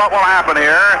let's see what will happen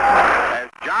here. As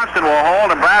Johnson will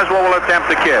hold and Braswell will attempt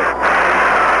the kick.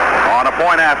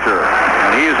 point after.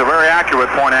 And he's a very accurate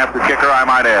point after kicker, I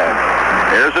might add.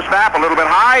 Here's the snap, a little bit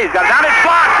high. He's got it down. It's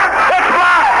blocked. It's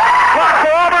blocked. Blocked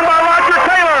for Auburn by Roger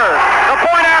Taylor. The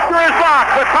point after is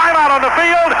blocked. With timeout on the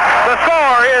field, the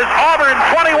score is Auburn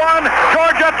 21,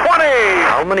 Georgia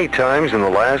 20. How many times in the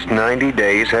last 90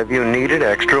 days have you needed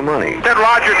extra money? Said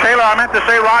Roger Taylor. I meant to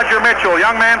say Roger Mitchell,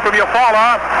 young man from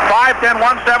Eufaula, 5'10",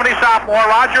 170 sophomore.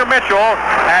 Roger Mitchell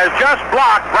has just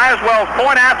blocked Braswell's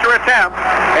point after attempt,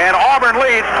 and Auburn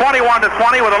leads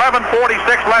 21-20 with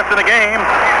 11:46 left in the game.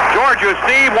 Georgia's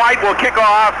Steve White will kick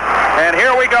off, and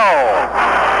here we go.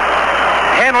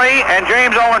 Henley and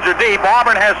James Owens are deep.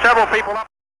 Auburn has several people up.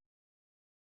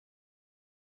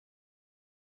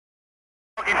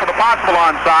 Looking for the possible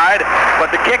onside,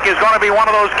 but the kick is going to be one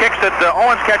of those kicks that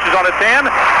Owens catches on a 10,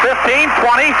 15,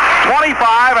 20,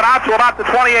 25, and out to about the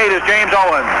 28 is James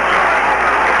Owens.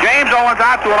 James Owens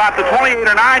out to about the 28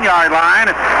 or 9-yard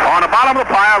line. On the bottom of the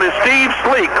pile is Steve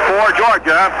Sleek for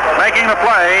Georgia making the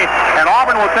play, and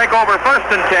Auburn will take over 1st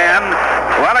and 10.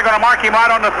 Well, they're going to mark him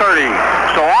right on the 30.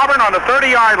 So Auburn on the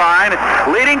 30-yard line,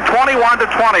 leading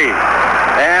 21-20.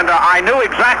 And I knew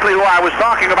exactly who I was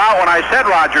talking about when I said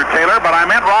Roger Taylor, but I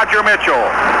meant Roger Mitchell.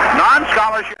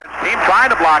 Non-scholarship team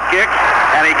trying to block kicks,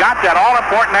 and he got that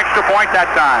all-important extra point that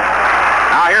time.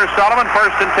 Now here's Sullivan,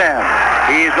 1st and 10.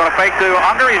 He's going to fake to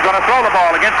Unger. He's going to throw the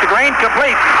ball against the grain,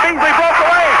 complete. Beasley broke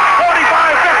away. 45,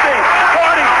 50,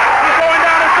 40. He's going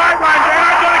down the sideline. They're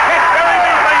not going to catch Terry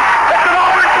Beasley. It's an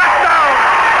Auburn touchdown.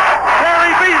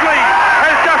 Terry Beasley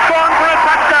has just gone for a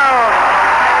touchdown.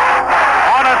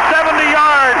 On a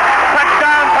 70-yard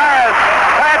touchdown pass.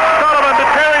 Pat Sullivan to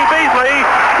Terry Beasley.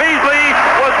 Beasley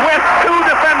was with 2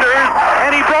 defenders,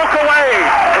 and he broke away.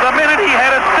 The minute he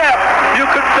had a step, you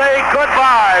could say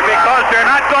goodbye, because they're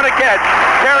not going to catch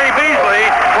Terry Beasley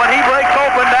when he breaks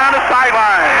open down the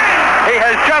sideline. He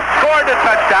has just scored a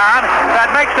touchdown.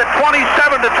 That makes it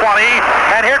 27-20,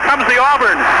 and here comes the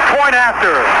Auburn point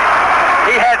after.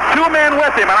 He had 2 men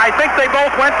with him, and I think they both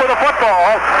went for the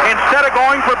football instead of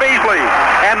going for Beasley.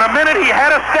 And the minute he had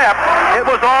a step, it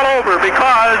was all over,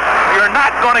 because you're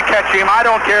not going to catch him. I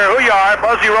don't care who you are,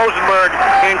 Buzzy Rosenberg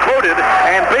included,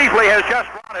 and Beasley has just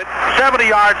run it 70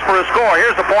 yards for a score.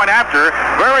 Here's the point after,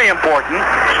 very important.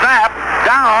 Snap,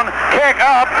 down, kick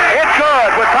up, it's good.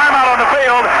 With timeout on the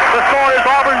field, the score is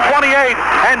Auburn 28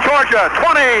 and Georgia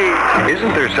 20.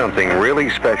 Isn't there something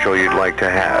really special you'd like to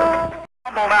have?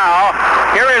 Now,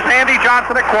 here is Andy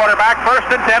Johnson at quarterback,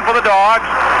 1st and 10 for the Dogs.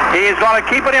 He's going to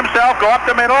keep it himself, go up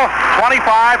the middle, 25,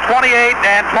 28,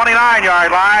 and 29-yard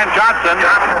line. Johnson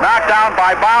knocked down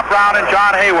by Bob Brown and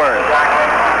John Hayward.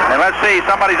 And let's see,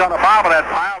 somebody's on the bottom of that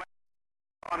pile.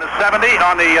 On the 70,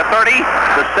 on the 30,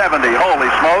 the 70.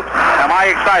 Holy smoke. Am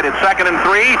I excited? 2nd and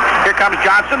 3. Here comes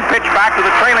Johnson. Pitch back to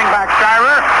the trailing back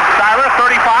Shirer. Shirer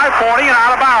 35, 40, and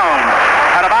out of bounds.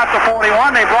 At about the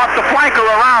 41, they brought the flanker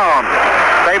around.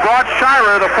 They brought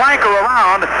Shirer, the flanker,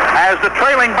 around as the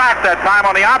trailing back that time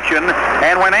on the option.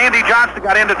 And when Andy Johnson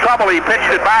got into trouble, he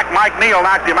pitched it back. Mike Neal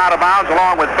knocked him out of bounds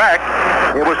along with Beck.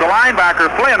 It was the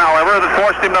linebacker, Flynn, however, that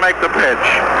forced him to make the pitch.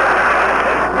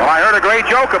 Well, I heard a great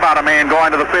joke about a man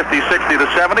going to the 50, 60, to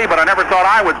 70, but I never thought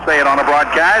I would say it on a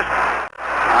broadcast.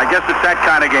 I guess it's that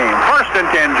kind of game. 1st and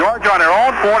 10, Georgia on their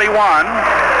own 41.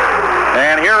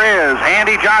 And here is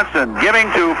Andy Johnson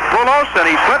giving to Poulos, and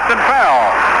he slipped and fell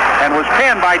and was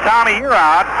pinned by Tommy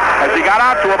Yearout as he got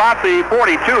out to about the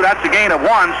 42. That's a gain of 1,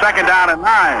 2nd down and 9.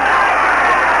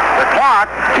 The clock,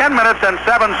 10 minutes and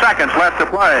 7 seconds left to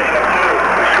play.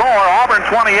 Score, Auburn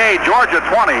 28, Georgia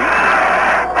 20.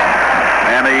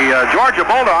 And the Georgia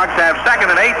Bulldogs have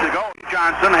 2nd and 8 to go.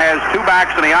 Johnson has 2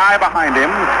 backs in the eye behind him,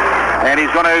 and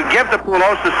he's going to give to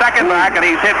Poulos the 2nd back, and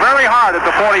he's hit very hard at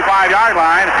the 45-yard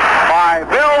line by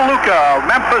Bill Luca of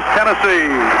Memphis, Tennessee.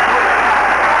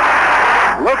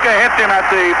 Luca hits him at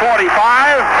the 45.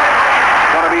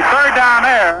 Going to be 3rd down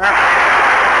there.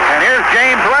 And here's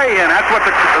James Ray, and that's what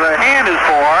the hand is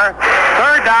for.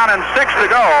 3rd down and 6 to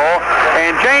go.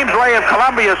 And James Ray of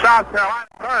Columbia, South Carolina,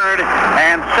 3rd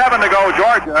and 7 to go,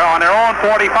 Georgia on their own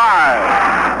 45.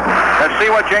 Let's see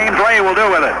what James Ray will do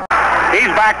with it. He's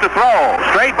back to throw.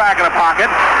 Straight back in the pocket.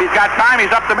 He's got time.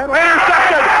 He's up the middle.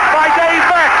 Intercepted by Dave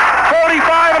Beck.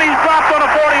 45, and he's dropped on a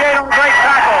 48 on a great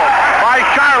tackle by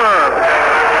Shirer.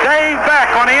 Dave Beck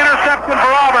on the interception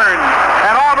for Auburn.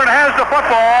 And Auburn has the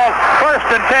football. 1st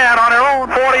and 10 on their own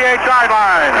 48-yard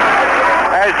line.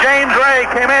 As James Ray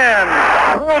came in,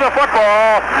 threw the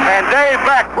football, and Dave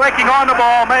Beck, breaking on the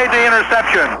ball, made the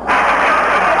interception.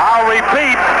 I'll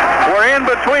repeat, we're in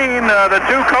between the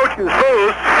 2 coaches'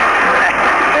 booths,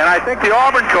 and I think the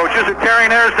Auburn coaches are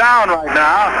tearing theirs down right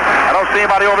now. I don't see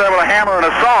anybody over there with a hammer and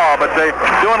a saw, but they're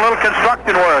doing a little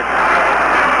construction work.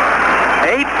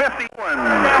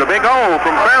 8:51. The big O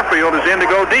from Fairfield is in to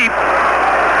go deep.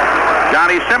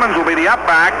 Johnny Simmons will be the up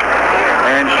back,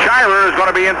 and Shirer is going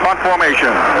to be in punt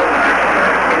formation.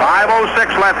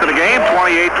 5:06 left in the game,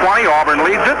 28-20. Auburn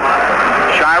leads it.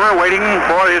 Shirer waiting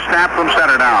for his snap from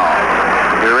center now.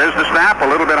 Here is the snap, a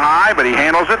little bit high, but he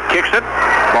handles it, kicks it.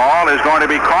 Ball is going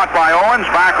to be caught by Owens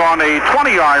back on the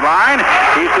 20-yard line.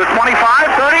 He's to 25,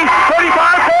 30,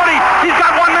 35, 40. He's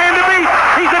got one man to beat.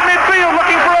 He's at midfield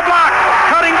looking for a block.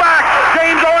 Cutting back.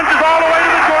 James Owens is all the way to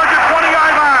the Georgia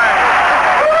 20-yard line.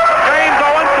 James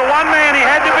Owens, the one man he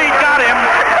had to beat, got him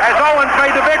as Owens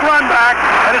made the big run back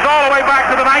and is all the way back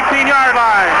to the 19-yard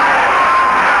line.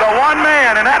 The one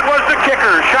man, and that was the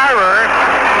kicker, Shirer.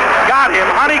 Got him.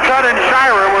 Honeycutt and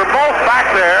Shirer were both back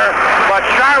there, but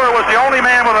Shirer was the only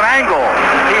man with an angle.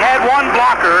 He had one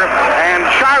blocker, and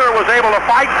Shirer was able to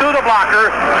fight through the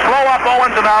blocker, slow up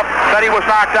Owens enough that he was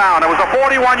knocked down. It was a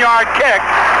 41-yard kick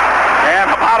and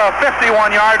about a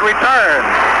 51-yard return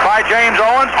by James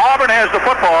Owens. Auburn has the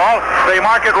football. They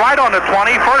mark it right on the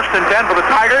 20, 1st and 10 for the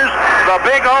Tigers. The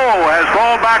big O has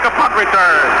rolled back a punt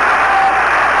return.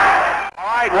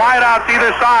 All right, wide outs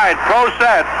either side. Pro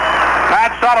set.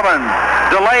 Pat Sullivan,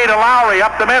 delay to Lowry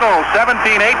up the middle,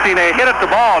 17-18. They hit at the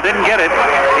ball, didn't get it.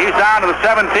 He's down to the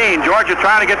 17. Georgia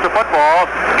trying to get the football.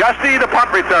 Gusty, the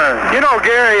punt return. You know,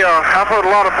 Gary, I've heard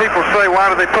a lot of people say, why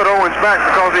do they put Owens back?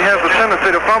 Because he has a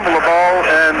tendency to fumble the ball,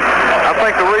 and I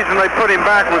think the reason they put him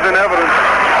back was in evidence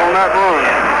on that run.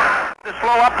 To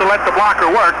slow up to let the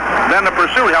blocker work, then the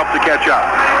pursuit helps to catch up.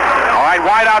 All right,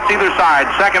 wide outs either side.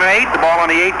 2nd and 8, the ball on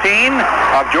the 18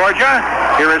 of Georgia.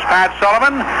 Here is Pat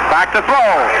Sullivan, back to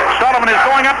throw. Sullivan is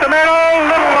going up the middle,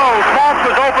 little low. Smaltz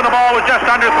was open, the ball was just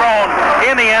underthrown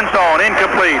in the end zone,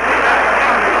 incomplete.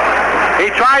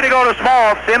 He tried to go to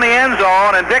Smaltz in the end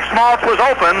zone, and Dick Smaltz was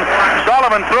open.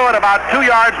 Sullivan threw it about 2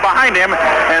 yards behind him,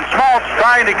 and Smaltz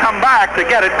trying to come back to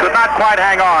get it, could not quite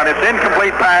hang on. It's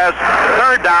incomplete pass,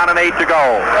 3rd down and 8 to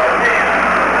go.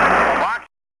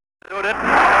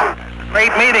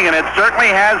 Great meeting, and it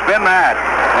certainly has been that,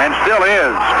 and still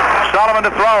is. Sullivan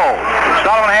to throw.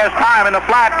 Sullivan has time in the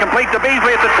flat, complete to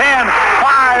Beasley at the 10,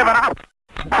 5 and out.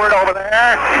 Over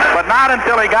there, but not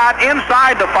until he got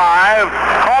inside the 5.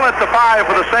 Call it the 5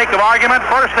 for the sake of argument.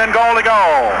 1st and goal to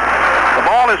go. The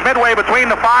ball is midway between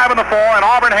the 5 and the 4, and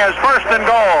Auburn has 1st and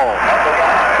goal.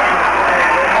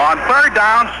 On 3rd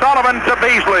down, Sullivan to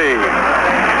Beasley.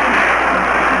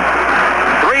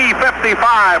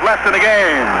 3:55 left in the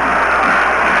game.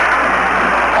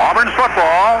 Auburn's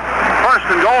football. 1st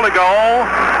and goal to go.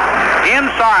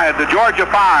 Inside the Georgia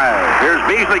 5. Here's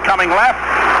Beasley coming left,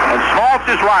 and Smaltz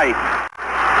is right.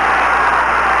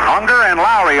 Unger and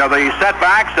Lowry are the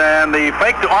setbacks, and the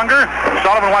fake to Unger.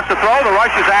 Sullivan wants to throw. The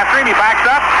rush is after him. He backs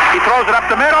up. He throws it up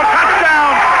the middle.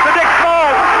 Touchdown to Dick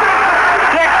Smaltz.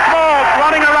 Dick Smaltz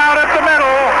running around at the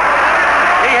middle.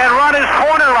 He had run his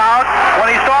corner route. When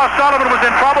he saw Sullivan was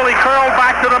in trouble, he curled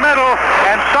back to the middle,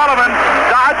 and Sullivan,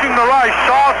 dodging the rush,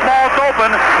 saw Smaltz open,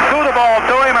 threw the ball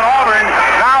to him, and Auburn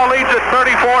now leads it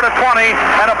 34-20,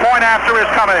 and a point after is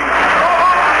coming.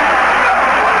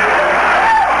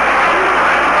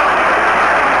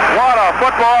 What a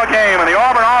football game, and the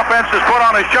Auburn offense has put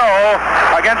on a show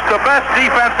against the best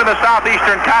defense in the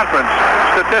Southeastern Conference,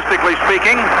 statistically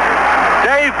speaking.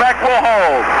 Dave Beck will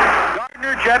hold.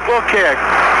 Gardner Jett will kick.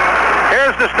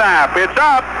 Here's the snap. It's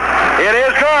up. It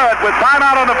is good with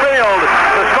timeout on the field.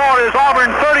 The score is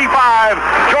Auburn 35,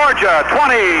 Georgia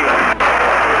 20.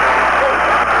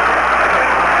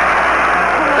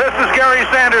 This is Gary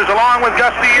Sanders along with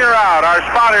Gusty Yearout, our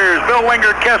spotters Bill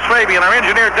Wingert, Kess Fabian, our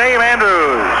engineer Dave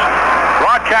Andrews.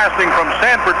 Broadcasting from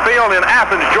Sanford Field in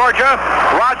Athens, Georgia.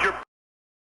 Roger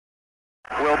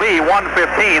will be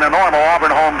 1:15, a normal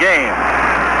Auburn home game.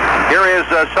 Here is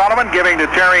Sullivan giving to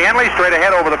Terry Henley, straight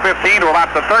ahead over the 15 to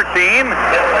about the 13.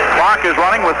 Clock is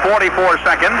running with 44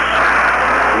 seconds.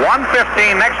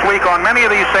 1:15 next week on many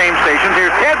of these same stations.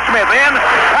 Here's Ted Smith in.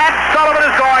 Pat Sullivan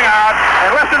is going out.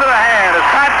 And listen to the hand as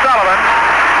Pat Sullivan.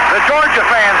 The Georgia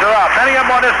fans are up. Many of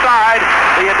them on this side.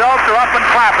 The adults are up and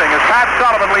clapping as Pat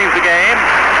Sullivan leaves the game.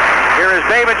 Here is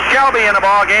David Shelby in the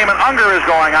ball game, and Unger is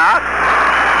going out.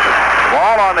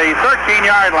 Ball on the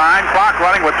 13-yard line. Clock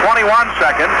running with 21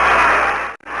 seconds.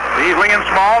 Beasley and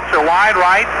Smaltz are wide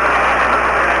right.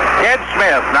 Ted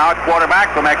Smith now at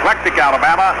quarterback from Eclectic,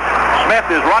 Alabama. Smith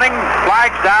is running,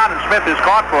 flags down, and Smith is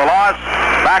caught for a loss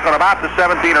back on about the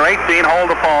 17 or 18. Hold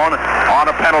the phone on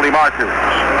the penalty markers.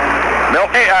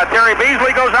 Terry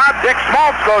Beasley goes out. Dick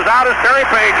Schmaltz goes out as Terry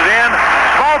Page is in.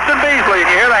 Schmaltz and Beasley.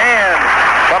 You hear the hand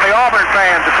from the Auburn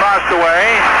fans across the way.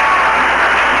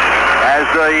 As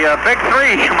the big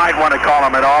three, you might want to call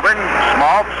them at Auburn.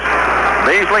 Schmaltz,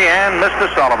 Beasley, and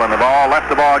Mr. Sullivan have all left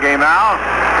the ball game now.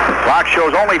 Clock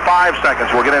shows only 5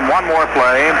 seconds. We'll get in one more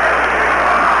play.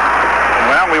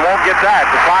 Well, we won't get that.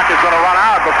 The clock is going to run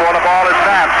out before the ball is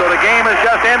snapped. So the game has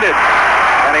just ended.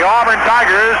 And the Auburn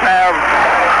Tigers have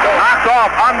knocked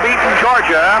off unbeaten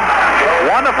Georgia,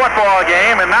 won the football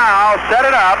game, and now set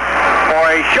it up for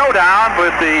a showdown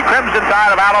with the Crimson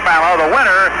Tide of Alabama. The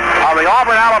winner of the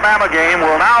Auburn-Alabama game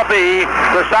will now be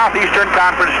the Southeastern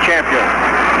Conference champion.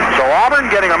 So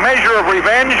Auburn getting a measure of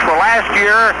revenge for last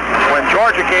year when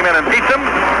Georgia came in and beat them.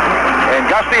 And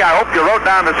Gusty, I hope you wrote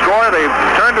down the score. They've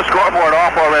turned the scoreboard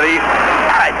off already.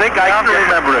 I think I can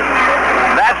remember it.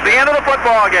 That's the end of the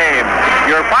football game.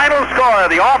 Your final score,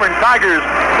 the Auburn Tigers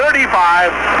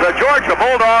 35, the Georgia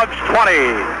Bulldogs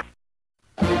 20.